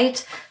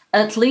site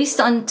at least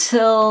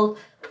until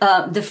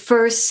the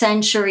 1st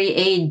century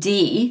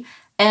AD,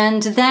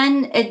 and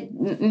then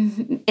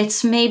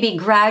it's maybe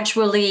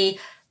gradually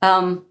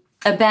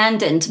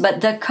abandoned.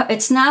 But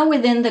it's now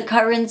within the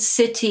current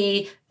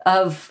city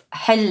of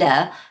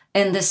Hilla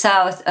in the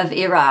south of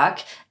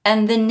Iraq,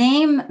 and the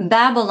name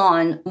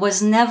Babylon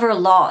was never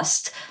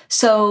lost.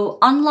 So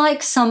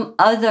unlike some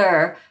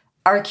other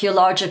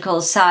archaeological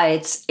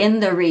sites in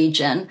the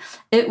region,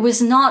 it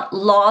was not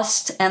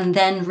lost and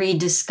then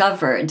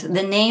rediscovered.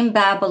 The name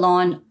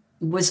Babylon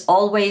was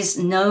always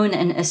known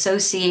and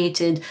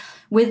associated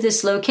with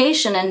this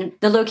location, and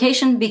the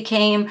location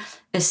became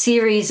a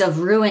series of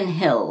ruin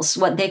hills,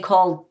 what they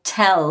call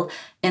tell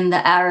in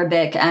the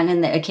Arabic and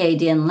in the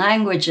Akkadian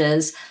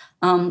languages.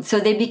 So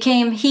they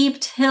became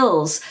heaped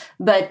hills,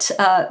 but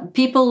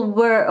people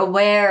were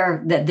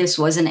aware that this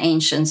was an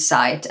ancient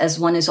site, as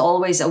one is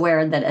always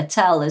aware that a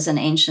tell is an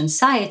ancient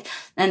site,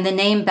 and the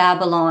name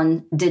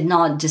Babylon did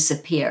not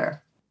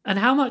disappear. And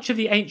how much of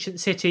the ancient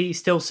city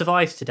still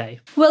survives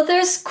today? Well,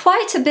 there's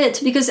quite a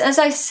bit, because as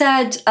I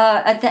said,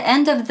 at the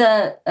end of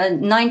the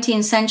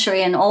 19th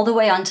century and all the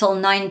way until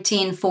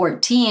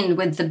 1914,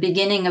 with the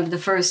beginning of the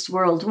First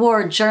World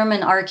War,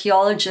 German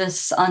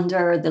archaeologists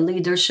under the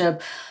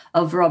leadership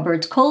of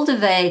Robert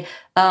Koldewey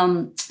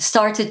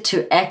started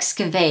to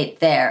excavate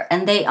there,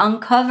 and they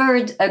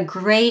uncovered a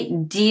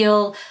great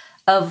deal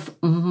of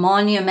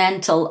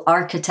monumental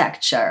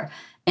architecture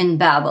in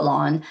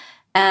Babylon,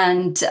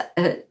 and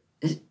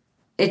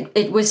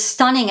it was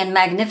stunning and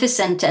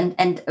magnificent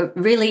and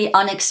really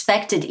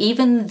unexpected.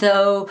 Even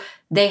though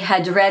they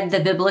had read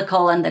the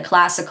biblical and the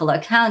classical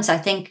accounts, I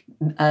think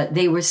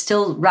they were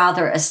still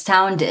rather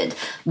astounded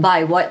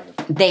by what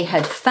they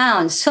had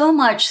found, so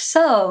much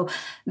so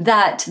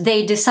that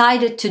they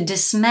decided to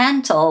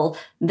dismantle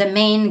the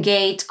main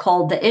gate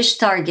called the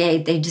Ishtar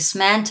Gate. They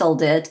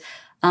dismantled it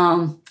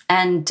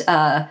and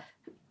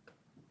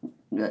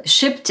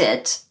shipped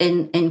it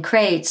in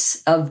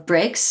crates of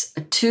bricks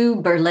to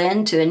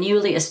Berlin, to a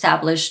newly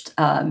established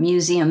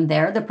museum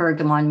there, the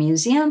Pergamon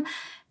Museum,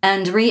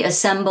 and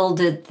reassembled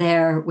it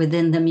there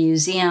within the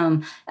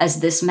museum as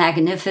this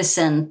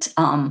magnificent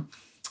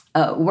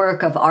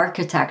work of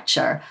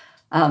architecture.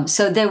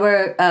 So there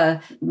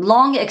were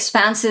long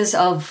expanses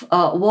of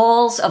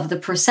walls of the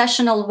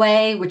processional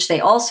way, which they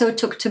also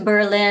took to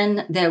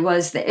Berlin. There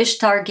was the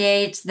Ishtar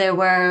Gate. There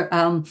were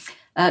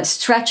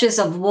stretches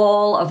of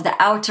wall, of the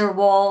outer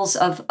walls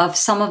of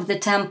some of the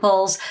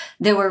temples.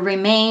 There were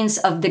remains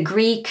of the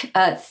Greek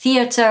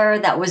theater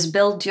that was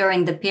built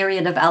during the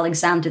period of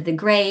Alexander the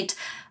Great.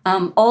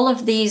 All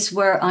of these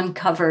were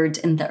uncovered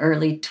in the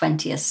early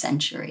 20th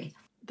century.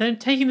 Then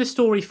taking the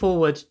story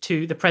forward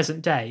to the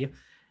present day,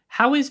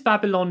 how is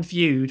Babylon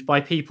viewed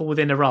by people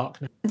within Iraq?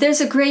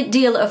 There's a great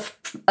deal of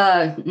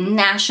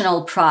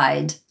national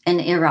pride in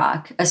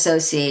Iraq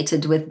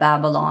associated with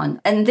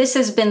Babylon. And this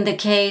has been the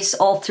case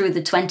all through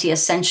the 20th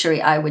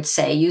century, I would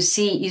say. You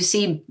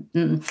see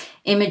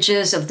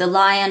images of the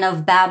Lion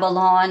of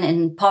Babylon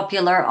in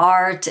popular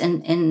art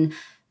and in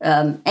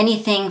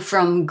anything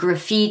from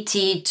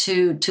graffiti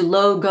to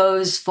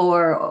logos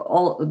for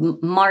all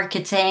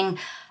marketing,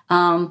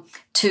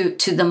 to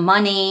the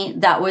money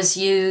that was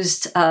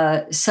used.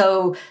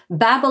 So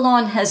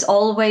Babylon has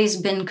always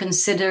been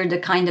considered a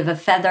kind of a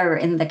feather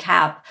in the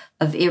cap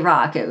of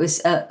Iraq. It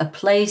was a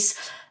place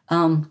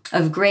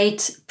of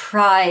great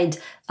pride,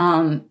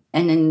 and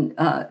in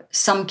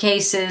some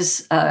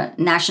cases,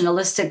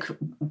 nationalistic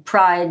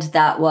pride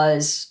that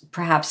was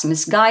perhaps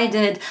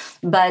misguided,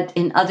 but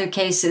in other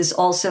cases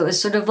also a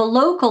sort of a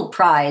local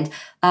pride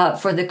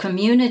for the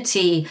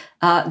community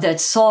that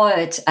saw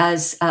it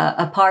as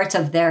a part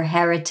of their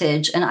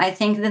heritage. And I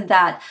think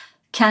that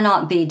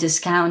cannot be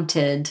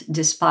discounted,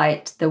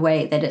 despite the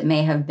way that it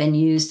may have been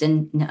used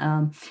in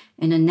a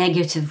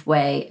negative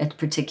way at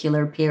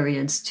particular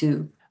periods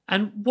too.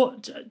 And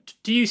what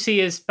do you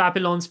see as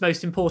Babylon's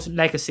most important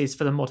legacies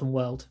for the modern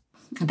world?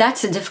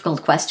 That's a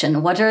difficult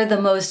question. What are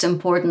the most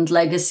important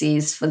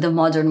legacies for the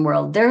modern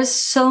world? There's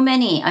so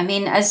many. I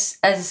mean, as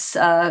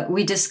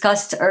we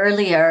discussed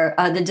earlier,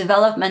 the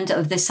development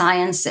of the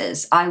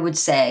sciences, I would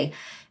say,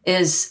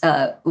 is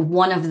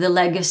one of the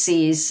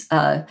legacies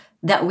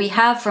that we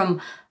have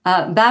from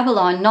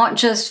Babylon, not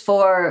just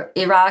for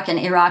Iraq and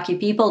Iraqi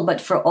people,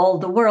 but for all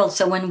the world.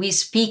 So when we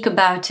speak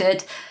about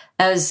it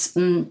as,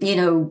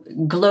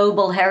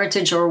 global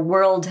heritage or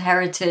world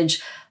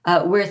heritage,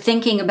 we're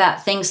thinking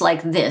about things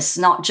like this,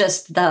 not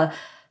just the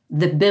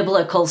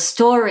biblical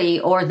story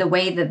or the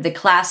way that the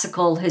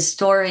classical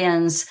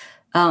historians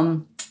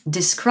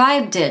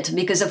described it,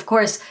 because of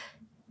course,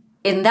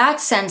 in that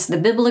sense, the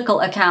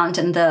biblical account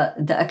and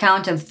the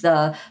account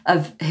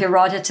of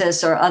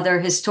Herodotus or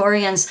other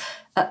historians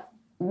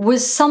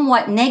was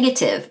somewhat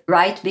negative,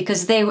 right?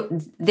 Because they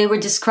were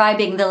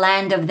describing the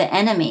land of the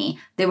enemy.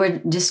 They were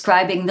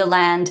describing the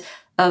land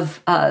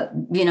of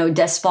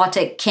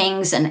despotic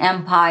kings and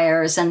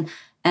empires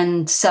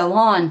and so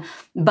on.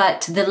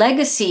 But the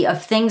legacy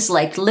of things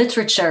like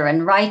literature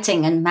and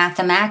writing and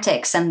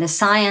mathematics and the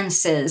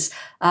sciences,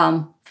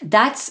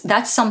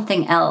 that's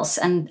something else,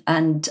 and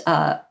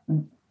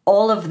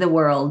all of the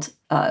world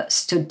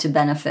stood to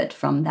benefit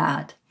from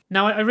that.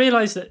 Now, I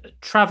realise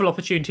that travel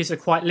opportunities are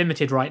quite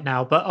limited right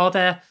now, but are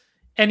there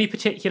any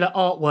particular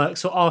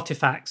artworks or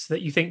artefacts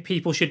that you think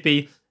people should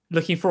be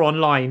looking for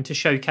online to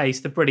showcase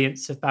the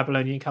brilliance of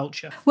Babylonian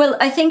culture? Well,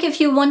 I think if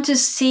you want to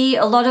see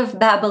a lot of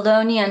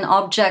Babylonian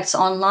objects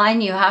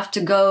online, you have to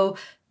go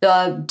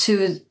to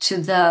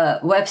the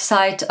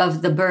website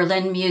of the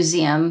Berlin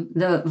Museum,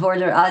 the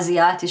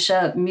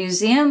Vorderasiatische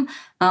Museum,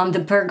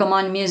 the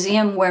Pergamon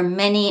Museum, where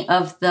many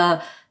of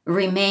the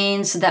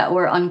remains that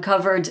were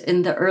uncovered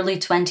in the early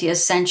 20th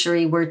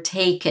century were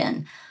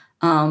taken.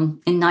 In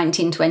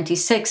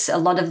 1926, a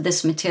lot of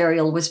this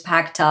material was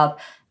packed up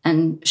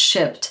and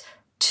shipped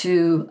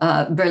to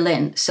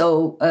Berlin.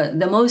 So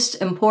the most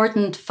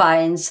important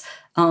finds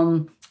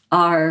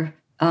are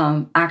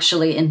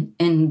actually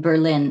in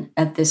Berlin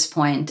at this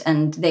point,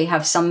 and they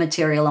have some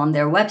material on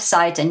their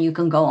website, and you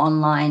can go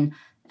online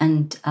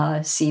and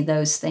see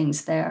those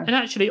things there. And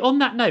actually, on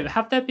that note,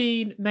 have there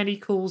been many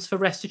calls for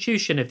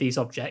restitution of these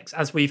objects,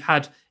 as we've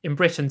had in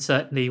Britain,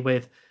 certainly,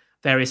 with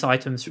various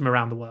items from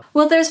around the world?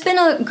 Well, there's been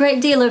a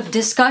great deal of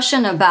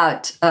discussion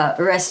about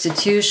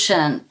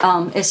restitution,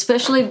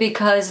 especially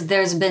because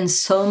there's been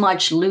so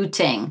much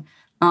looting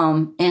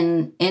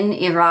in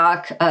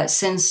Iraq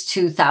since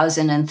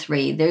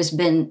 2003. There's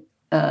been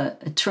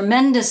a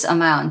tremendous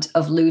amount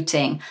of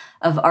looting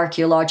of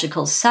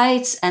archaeological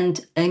sites,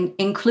 and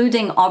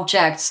including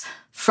objects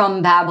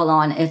from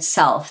Babylon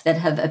itself that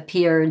have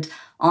appeared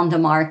on the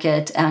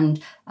market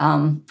and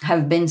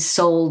have been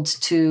sold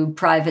to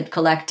private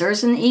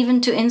collectors and even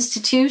to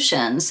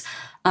institutions.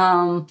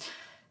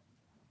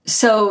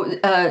 So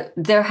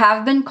there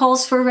have been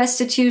calls for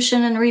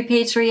restitution and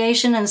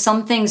repatriation, and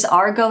some things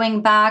are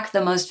going back.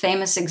 The most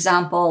famous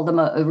example,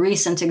 the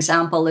recent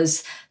example,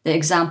 is the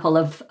example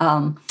of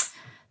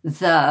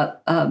the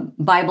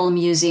Bible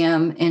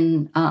Museum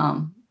in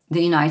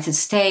the United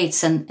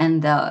States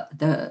and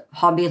the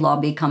Hobby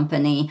Lobby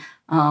company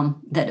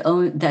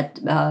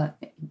that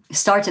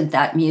started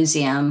that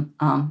museum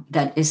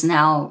that is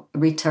now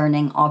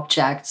returning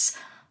objects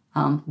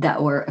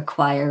that were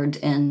acquired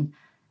in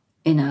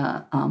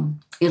a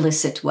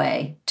illicit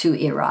way to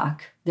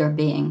Iraq. They're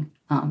being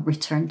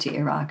returned to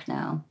Iraq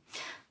now.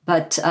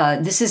 But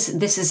this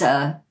is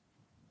a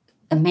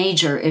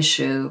major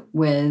issue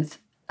with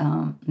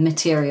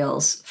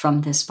materials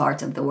from this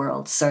part of the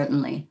world,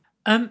 certainly.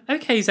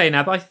 Okay,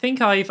 Zainab, I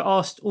think I've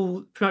asked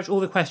pretty much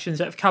all the questions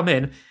that have come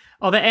in.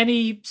 Are there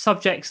any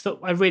subjects that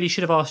I really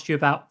should have asked you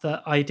about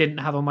that I didn't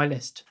have on my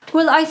list?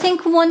 Well, I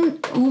think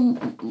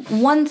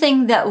one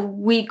thing that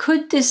we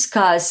could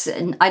discuss,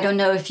 and I don't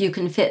know if you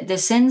can fit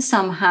this in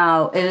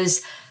somehow,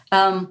 is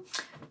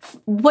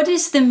what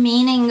is the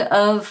meaning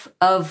of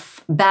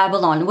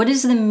Babylon? What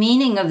is the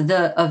meaning of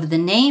the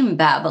name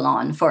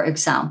Babylon, for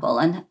example?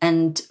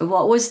 And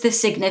what was the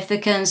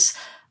significance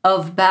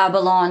of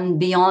Babylon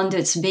beyond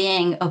its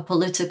being a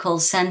political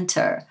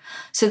center?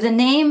 So the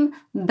name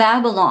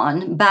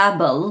Babylon,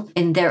 Babel,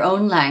 in their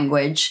own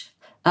language,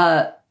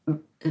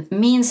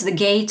 means the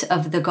gate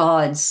of the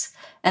gods.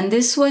 And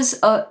this was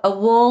a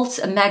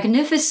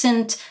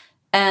magnificent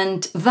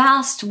and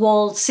vast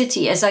walled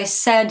city. As I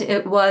said,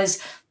 it was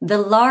the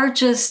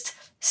largest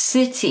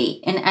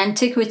city in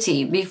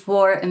antiquity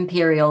before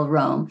Imperial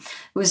Rome.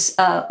 It was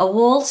a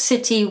walled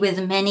city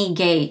with many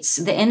gates.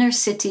 The inner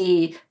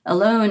city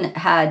alone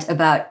had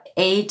about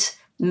 8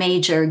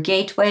 major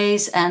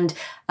gateways and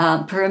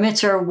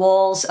perimeter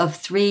walls of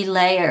 3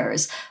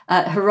 layers.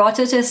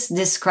 Herodotus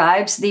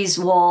describes these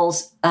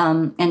walls,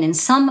 and in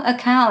some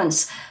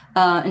accounts,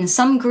 In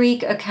some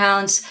Greek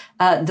accounts,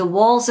 the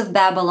walls of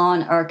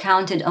Babylon are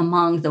counted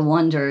among the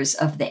wonders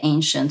of the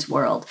ancient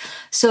world.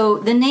 So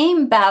the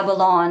name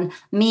Babylon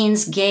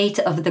means gate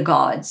of the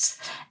gods.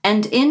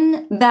 And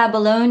in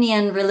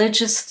Babylonian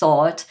religious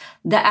thought,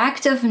 the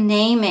act of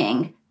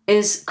naming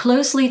is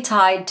closely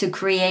tied to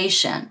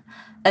creation.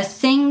 A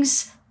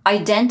thing's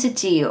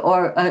identity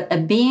or a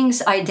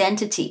being's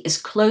identity is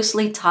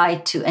closely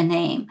tied to a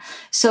name.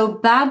 So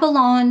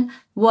Babylon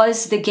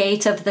was the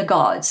gate of the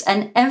gods.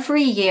 And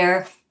every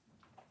year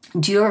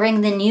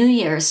during the New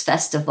Year's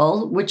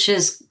festival, which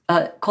is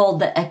called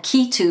the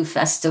Akitu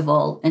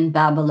festival in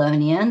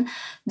Babylonian,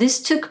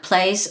 this took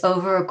place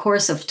over a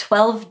course of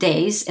 12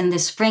 days in the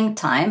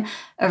springtime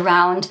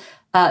around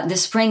the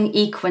spring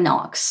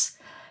equinox.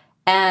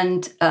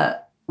 And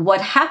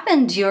what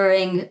happened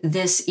during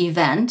this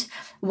event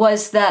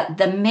was that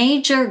the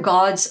major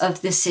gods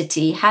of the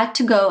city had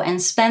to go and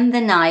spend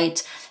the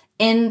night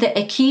in the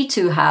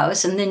Akitu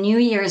house, in the New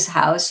Year's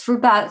house, for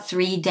about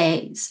 3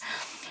 days.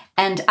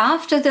 And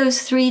after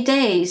those 3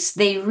 days,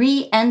 they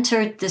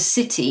re-entered the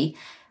city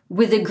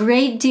with a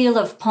great deal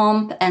of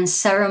pomp and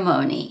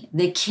ceremony.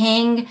 The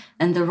king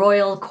and the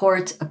royal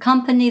court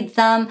accompanied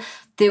them.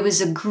 There was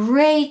a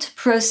great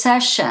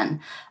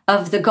procession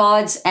of the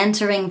gods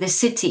entering the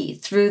city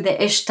through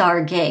the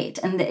Ishtar Gate.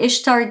 And the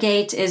Ishtar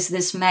Gate is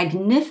this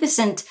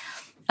magnificent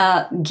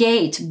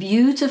gate,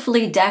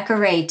 beautifully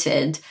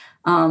decorated.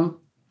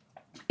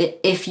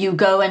 If you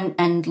go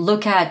and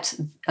look at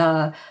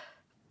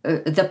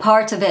the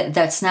part of it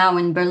that's now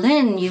in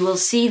Berlin, you will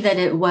see that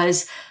it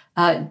was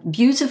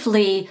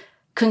beautifully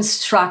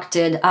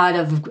constructed out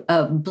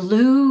of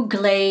blue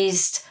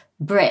glazed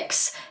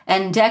bricks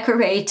and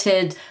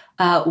decorated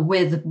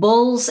with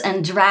bulls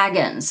and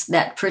dragons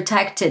that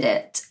protected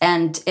it.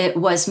 And it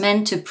was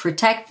meant to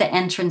protect the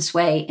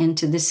entranceway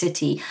into the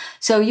city.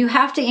 So you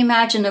have to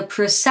imagine a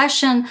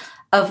procession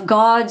of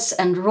gods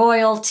and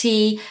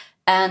royalty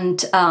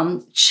and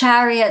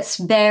chariots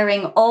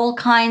bearing all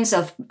kinds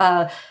of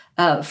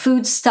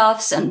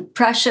foodstuffs and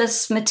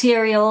precious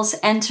materials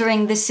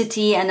entering the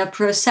city, and a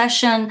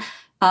procession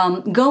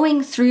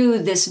going through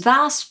this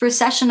vast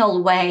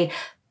processional way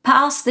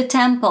past the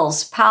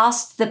temples,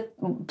 past the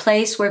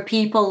place where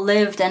people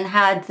lived and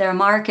had their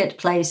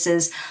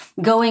marketplaces,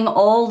 going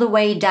all the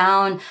way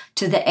down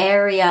to the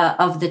area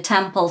of the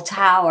temple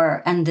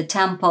tower and the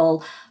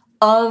temple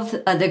of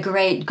the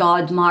great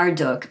god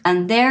Marduk.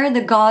 And there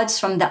the gods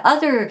from the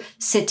other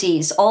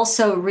cities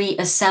also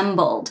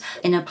reassembled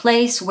in a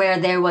place where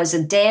there was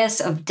a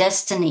dais of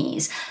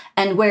destinies,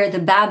 and where the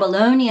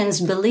Babylonians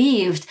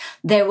believed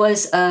there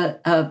was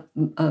a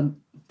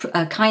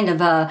kind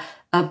of a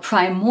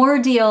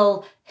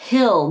primordial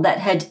hill that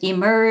had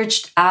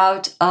emerged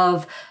out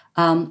of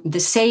the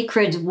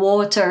sacred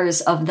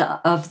waters of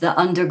the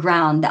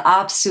underground, the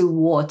Apsu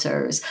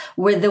waters,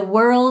 where the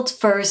world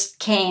first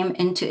came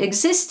into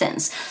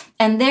existence.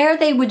 And there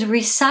they would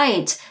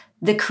recite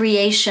the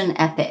creation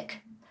epic.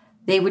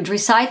 They would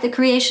recite the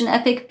creation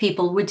epic,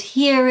 people would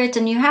hear it,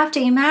 and you have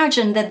to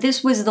imagine that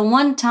this was the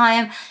one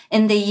time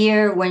in the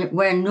year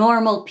where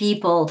normal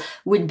people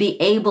would be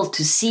able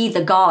to see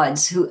the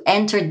gods who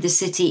entered the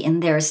city in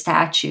their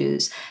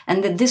statues,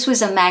 and that this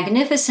was a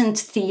magnificent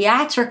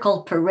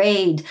theatrical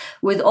parade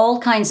with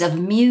all kinds of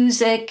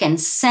music and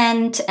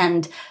scent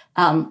and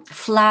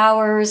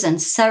flowers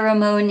and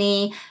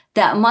ceremony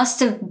that must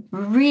have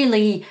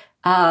really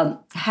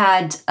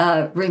had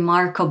a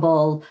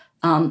remarkable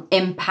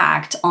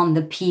impact on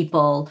the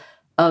people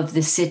of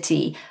the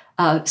city.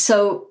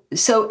 So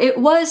it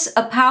was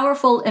a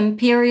powerful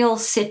imperial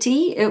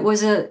city. It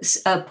was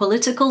a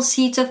political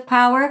seat of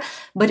power,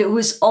 but it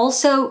was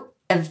also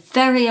a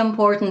very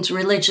important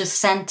religious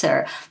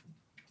center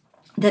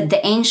that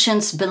the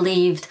ancients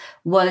believed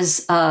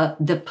was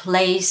the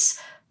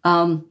place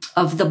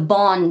of the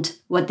bond,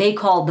 what they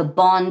call the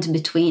bond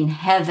between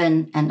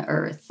heaven and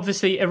earth.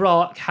 Obviously,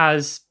 Iraq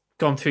has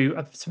gone through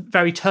a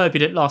very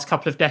turbulent last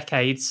couple of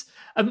decades.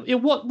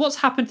 What's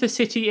happened to the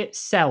city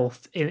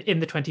itself in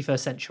the 21st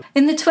century?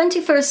 In the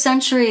 21st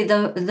century,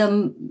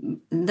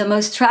 the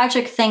most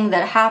tragic thing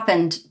that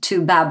happened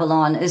to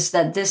Babylon is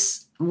that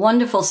this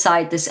wonderful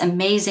site, this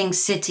amazing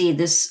city,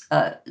 this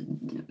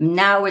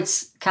now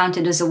it's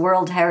counted as a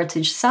World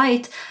Heritage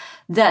Site,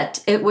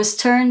 that it was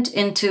turned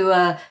into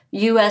a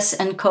U.S.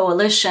 and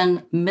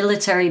coalition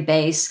military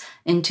base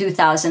in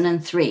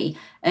 2003.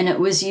 And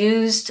it was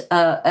used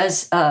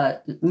as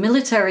a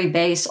military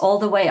base all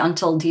the way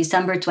until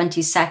December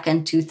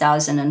 22nd,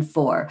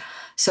 2004.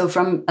 So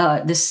from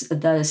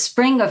the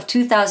spring of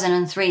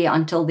 2003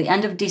 until the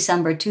end of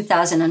December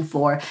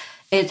 2004,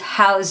 it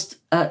housed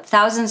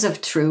thousands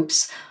of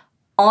troops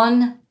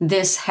on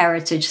this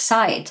heritage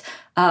site.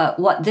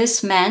 What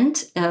this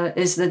meant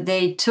is that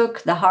they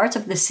took the heart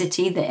of the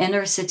city, the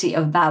inner city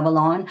of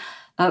Babylon,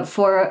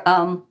 for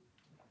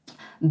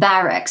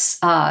barracks.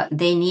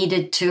 They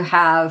needed to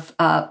have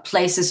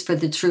places for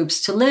the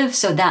troops to live.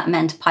 So that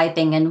meant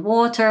piping in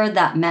water.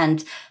 That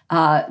meant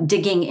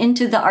digging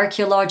into the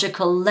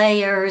archaeological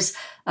layers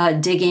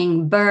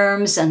digging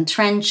berms and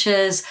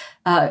trenches,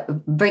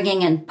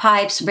 bringing in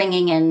pipes,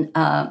 bringing in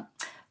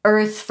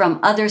earth from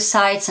other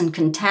sites and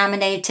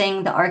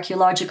contaminating the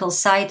archaeological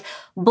site,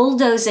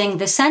 bulldozing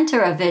the center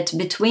of it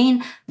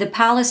between the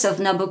palace of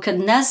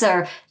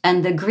Nebuchadnezzar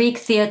and the Greek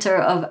theater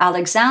of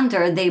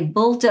Alexander. They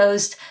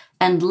bulldozed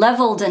and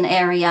leveled an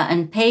area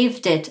and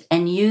paved it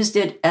and used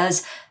it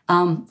as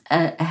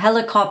a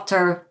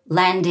helicopter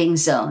landing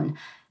zone.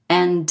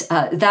 And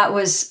that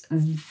was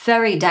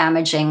very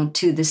damaging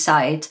to the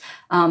site.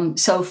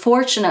 So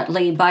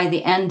fortunately, by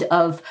the end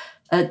of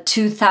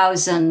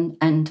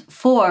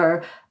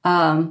 2004,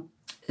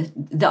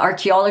 the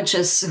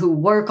archaeologists who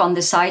work on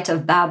the site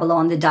of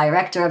Babylon, the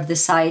director of the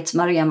site,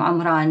 Maryam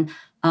Amran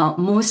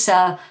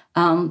Musa,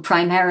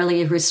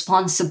 primarily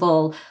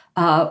responsible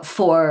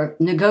for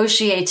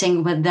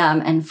negotiating with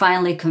them and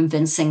finally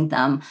convincing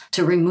them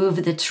to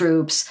remove the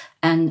troops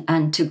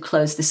and to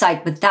close the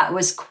site. But that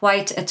was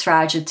quite a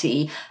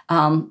tragedy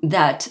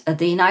that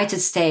the United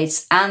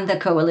States and the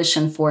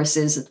coalition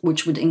forces,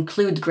 which would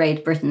include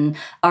Great Britain,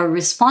 are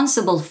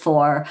responsible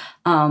for.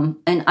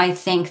 And I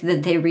think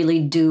that they really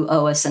do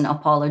owe us an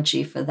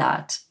apology for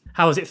that.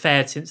 How has it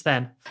fared since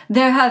then?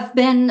 There have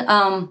been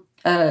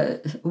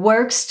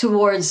works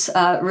towards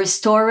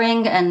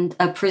restoring and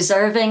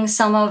preserving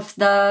some of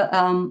the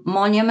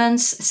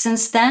monuments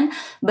since then,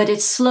 but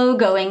it's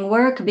slow-going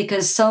work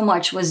because so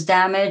much was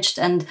damaged,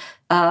 and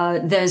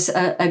there's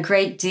a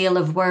great deal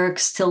of work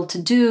still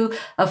to do.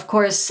 Of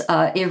course,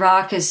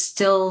 Iraq is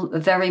still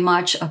very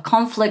much a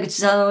conflict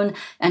zone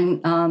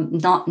and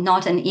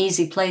not an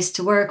easy place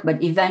to work,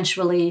 but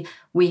eventually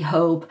we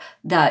hope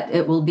that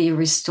it will be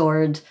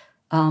restored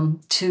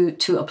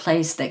to a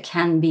place that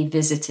can be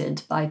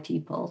visited by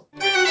people.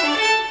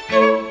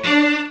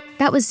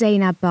 That was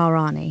Zainab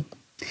Bahrani.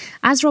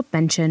 As Rob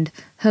mentioned,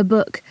 her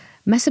book,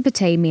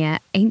 Mesopotamia,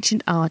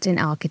 Ancient Art in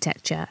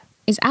Architecture,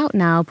 is out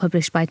now,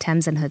 published by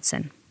Thames and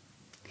Hudson.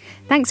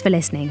 Thanks for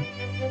listening.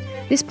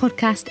 This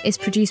podcast is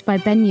produced by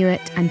Ben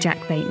Hewitt and Jack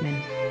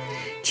Bateman.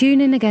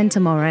 Tune in again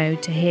tomorrow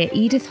to hear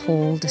Edith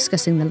Hall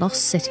discussing the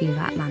lost city of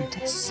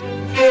Atlantis.